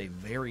that is a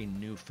very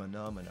new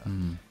phenomena.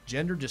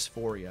 Gender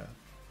dysphoria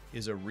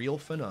is a real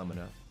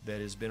phenomena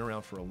that has been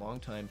around for a long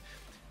time.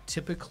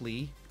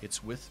 Typically,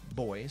 it's with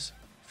boys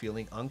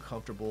feeling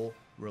uncomfortable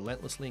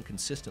relentlessly and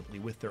consistently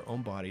with their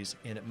own bodies,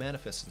 and it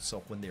manifests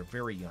itself when they're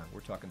very young.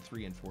 We're talking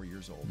 3 and 4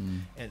 years old.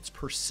 And it's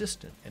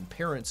persistent, and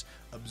parents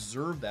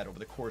observe that over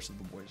the course of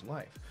the boy's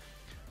life.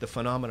 The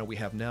phenomena we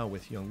have now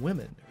with young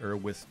women or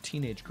with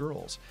teenage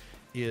girls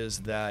is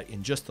that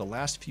in just the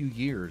last few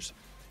years,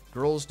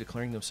 girls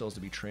declaring themselves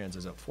to be trans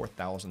is up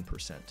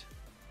 4,000%,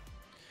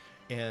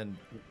 and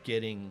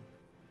getting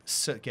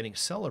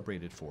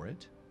celebrated for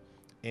it.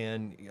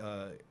 And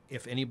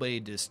if anybody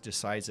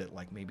decides that,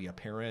 like maybe a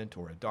parent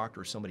or a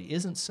doctor or somebody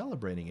isn't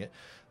celebrating it,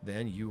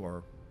 then you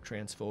are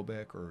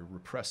transphobic or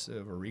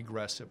repressive or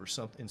regressive or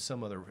something in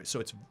some other way. So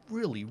it's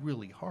really,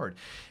 really hard.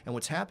 And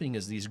what's happening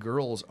is these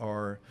girls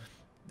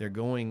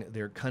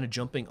they're kind of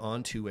jumping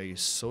onto a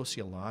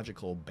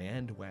sociological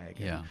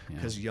bandwagon,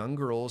 because young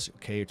girls,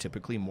 are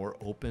typically more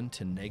open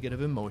to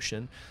negative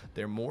emotion.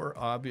 They're more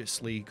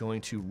obviously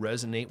going to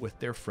resonate with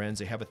their friends.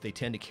 They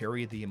tend to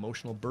carry the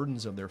emotional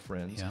burdens of their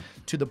friends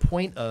to the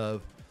point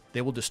of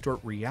they will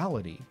distort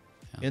reality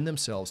in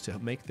themselves to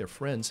make their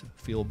friends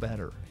feel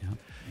better.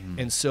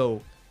 And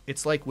so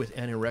it's like with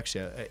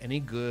anorexia. Any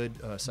good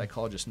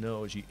psychologist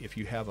knows if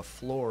you have a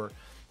floor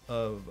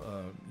of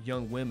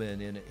young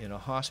women in a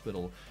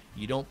hospital,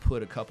 you don't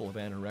put a couple of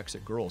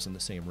anorexic girls in the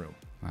same room,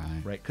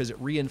 right? Because it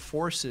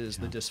reinforces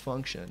the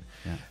dysfunction.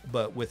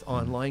 But with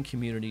online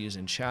communities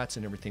and chats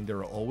and everything, there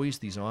are always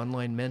these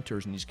online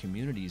mentors in these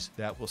communities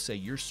that will say,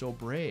 "You're so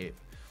brave.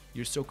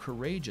 You're so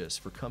courageous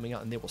for coming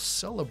out. And they will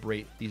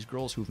celebrate these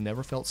girls who've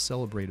never felt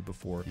celebrated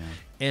before. Yeah.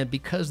 And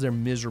because they're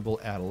miserable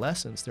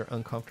adolescents, they're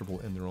uncomfortable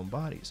in their own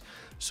bodies.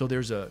 So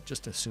there's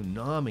just a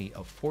tsunami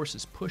of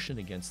forces pushing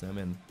against them.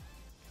 And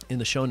in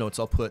the show notes,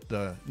 I'll put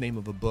the name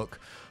of a book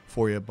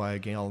for you by a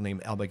gal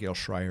named Abigail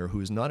Schreier, who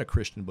is not a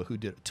Christian, but who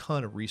did a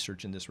ton of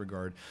research in this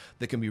regard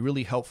that can be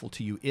really helpful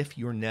to you if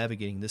you're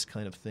navigating this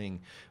kind of thing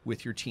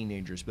with your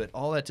teenagers. But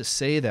all that to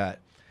say that,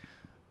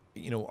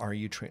 are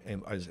you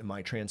am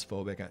I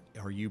transphobic?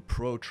 Are you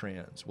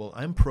pro-trans? Well,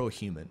 I'm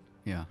pro-human.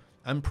 Yeah.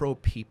 I'm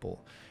pro-people,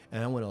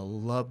 and I want to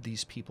love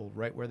these people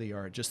right where they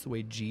are, just the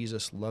way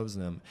Jesus loves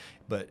them.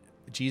 But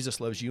Jesus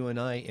loves you and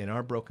I in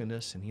our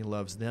brokenness, and he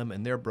loves them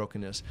in their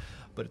brokenness.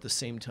 But at the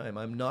same time,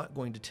 I'm not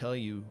going to tell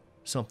you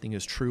something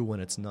is true when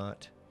it's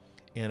not.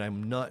 And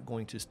I'm not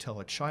going to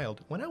tell a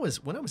child. When I was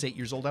 8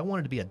 years old, I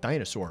wanted to be a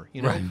dinosaur.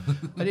 Right.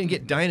 I didn't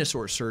get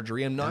dinosaur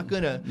surgery. I'm not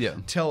going to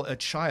tell a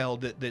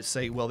child that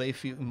say, well, they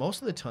feel.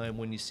 Most of the time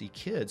when you see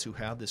kids who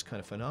have this kind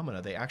of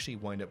phenomena, they actually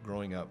wind up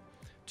growing up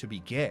to be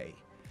gay,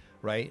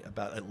 right?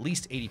 About at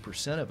least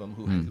 80% of them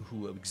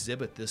who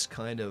exhibit this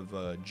kind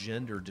of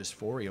gender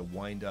dysphoria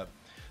wind up.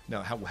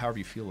 Now, however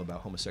you feel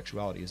about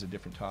homosexuality is a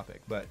different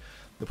topic, but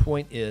the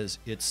point is,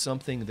 it's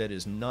something that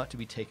is not to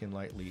be taken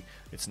lightly.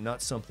 It's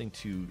not something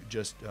to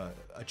just,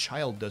 a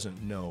child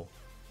doesn't know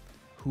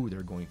who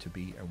they're going to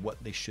be and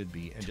what they should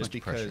be. And just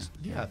because,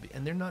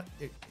 and they're not,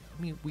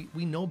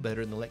 we know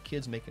better than to let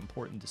kids make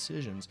important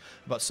decisions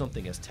about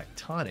something as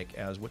tectonic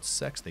as what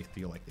sex they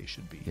feel like they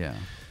should be. Yeah.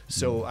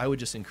 So I would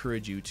just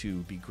encourage you to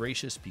be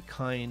gracious, be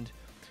kind,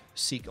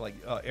 seek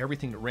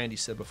everything that Randy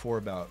said before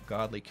about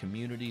godly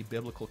community,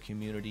 biblical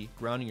community,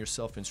 grounding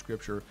yourself in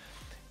Scripture.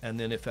 And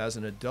then if as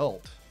an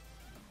adult,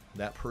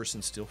 that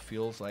person still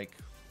feels like,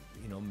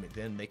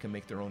 then they can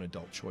make their own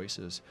adult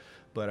choices.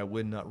 But I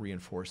would not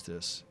reinforce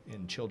this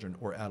in children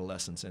or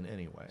adolescents in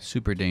any way.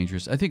 Super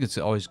dangerous. I think it's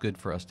always good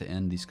for us to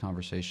end these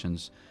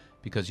conversations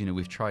because,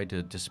 we've tried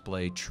to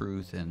display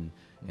truth and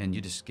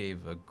you just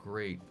gave a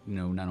great,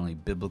 not only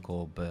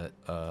biblical, but,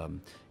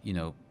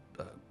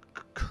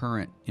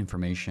 current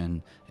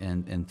information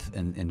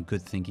and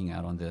good thinking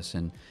out on this,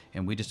 and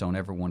we just don't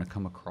ever want to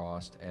come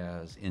across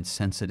as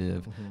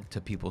insensitive to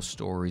people's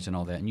stories and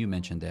all that. And you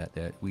mentioned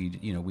that we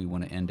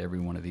want to end every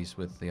one of these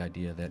with the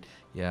idea that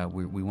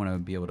we want to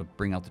be able to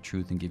bring out the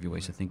truth and give you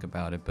ways to think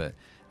about it, but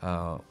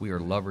we are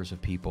lovers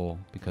of people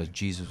because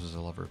Jesus was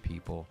a lover of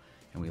people,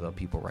 and we love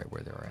people right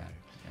where they're at.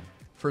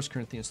 1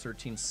 Corinthians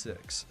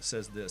 13:6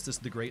 says this. This is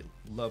the great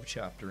love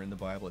chapter in the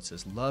Bible. It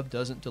says, "Love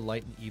doesn't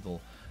delight in evil,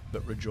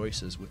 but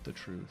rejoices with the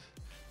truth."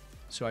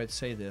 So I'd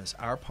say this.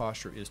 Our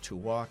posture is to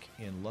walk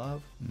in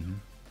love,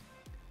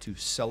 to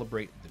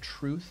celebrate the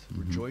truth,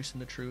 rejoice in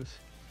the truth,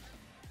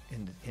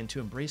 and to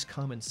embrace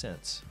common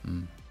sense.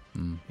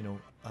 I'm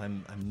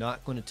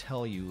not going to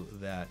tell you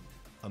that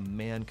a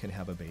man can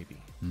have a baby.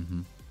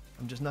 I'm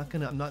not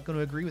going to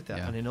agree with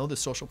that. And I know the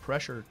social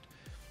pressure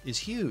is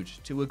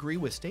huge to agree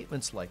with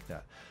statements like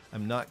that.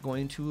 I'm not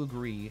going to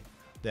agree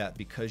that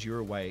because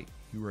you're white,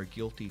 you are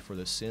guilty for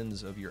the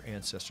sins of your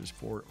ancestors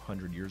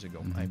 400 years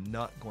ago. I'm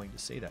not going to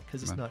say that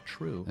because it's not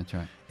true. That's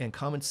right. And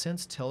common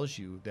sense tells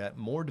you that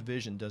more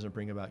division doesn't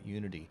bring about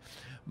unity.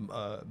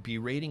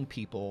 Berating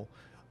people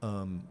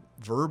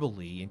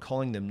verbally and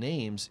calling them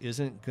names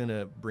isn't going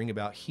to bring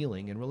about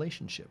healing in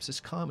relationships. It's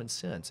common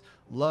sense.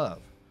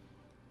 Love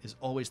is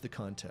always the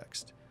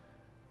context.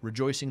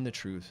 Rejoicing in the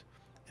truth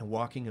and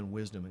walking in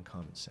wisdom and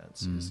common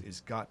sense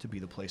is got to be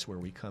the place where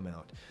we come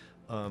out.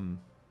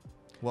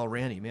 Well,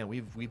 Randy, man,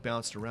 we've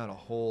bounced around a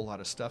whole lot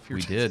of stuff here.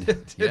 We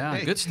did.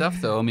 Yeah, good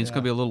stuff, though. I mean, it's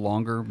going to be a little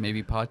longer,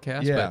 maybe,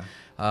 podcast. Yeah.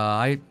 But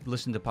I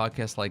listen to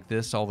podcasts like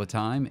this all the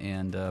time,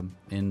 and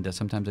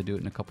sometimes I do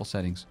it in a couple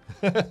settings.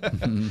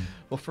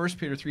 Well, 1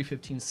 Peter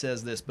 3:15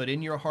 says this, "But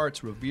in your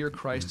hearts revere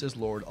Christ as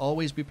Lord.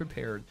 Always be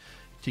prepared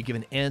to give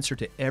an answer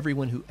to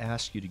everyone who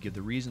asks you to give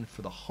the reason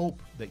for the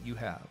hope that you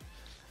have.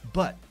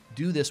 But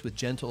do this with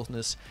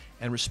gentleness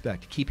and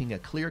respect, keeping a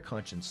clear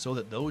conscience, so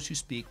that those who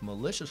speak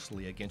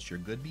maliciously against your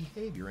good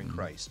behavior in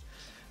Christ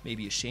may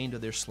be ashamed of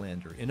their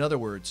slander." In other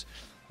words,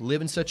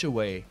 live in such a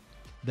way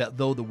that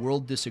though the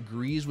world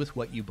disagrees with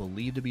what you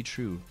believe to be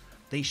true,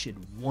 they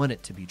should want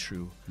it to be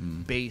true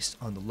based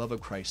on the love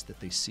of Christ that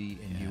they see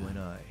in you and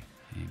I.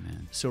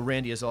 Amen. So,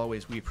 Randy, as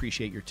always, we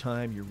appreciate your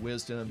time, your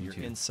wisdom, your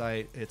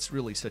insight. It's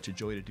really such a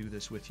joy to do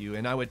this with you.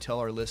 And I would tell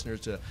our listeners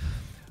to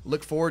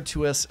look forward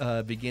to us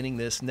beginning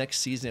this next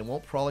season. It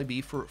won't probably be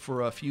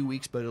for a few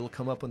weeks, but it'll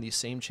come up on these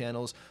same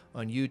channels,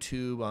 on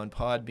YouTube, on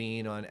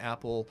Podbean, on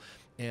Apple,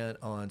 and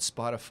on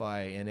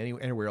Spotify, and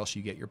anywhere else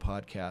you get your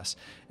podcasts.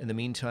 In the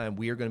meantime,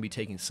 we are going to be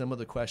taking some of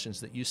the questions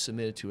that you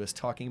submitted to us,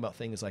 talking about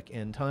things like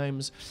end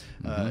times,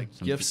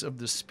 gifts of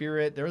the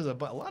Spirit. There's a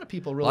lot of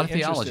people really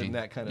interested theology in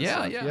that kind of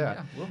stuff.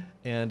 Yeah.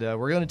 And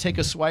we're going to take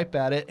a swipe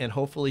at it and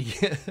hopefully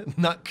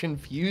not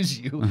confuse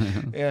you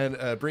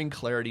and bring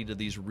clarity to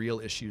these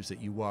real issues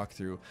that you walk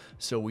through.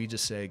 So we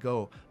just say,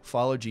 go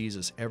follow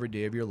Jesus every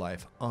day of your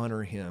life,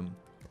 honor him,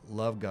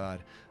 love God,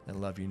 and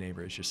love your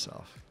neighbor as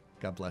yourself.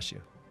 God bless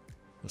you.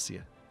 We'll see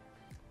you.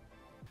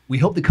 We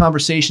hope the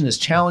conversation has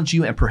challenged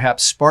you and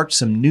perhaps sparked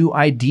some new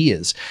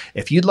ideas.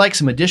 If you'd like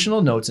some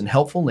additional notes and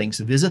helpful links,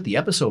 visit the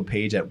episode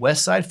page at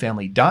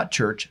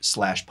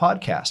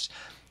westsidefamily.church/podcast.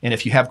 And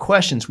if you have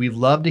questions, we'd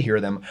love to hear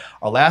them.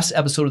 Our last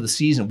episode of the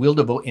season, we'll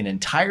devote an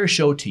entire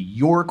show to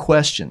your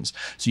questions.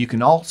 So you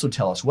can also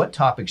tell us what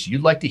topics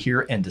you'd like to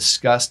hear and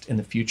discussed in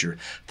the future.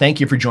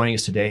 Thank you for joining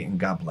us today, and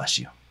God bless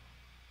you.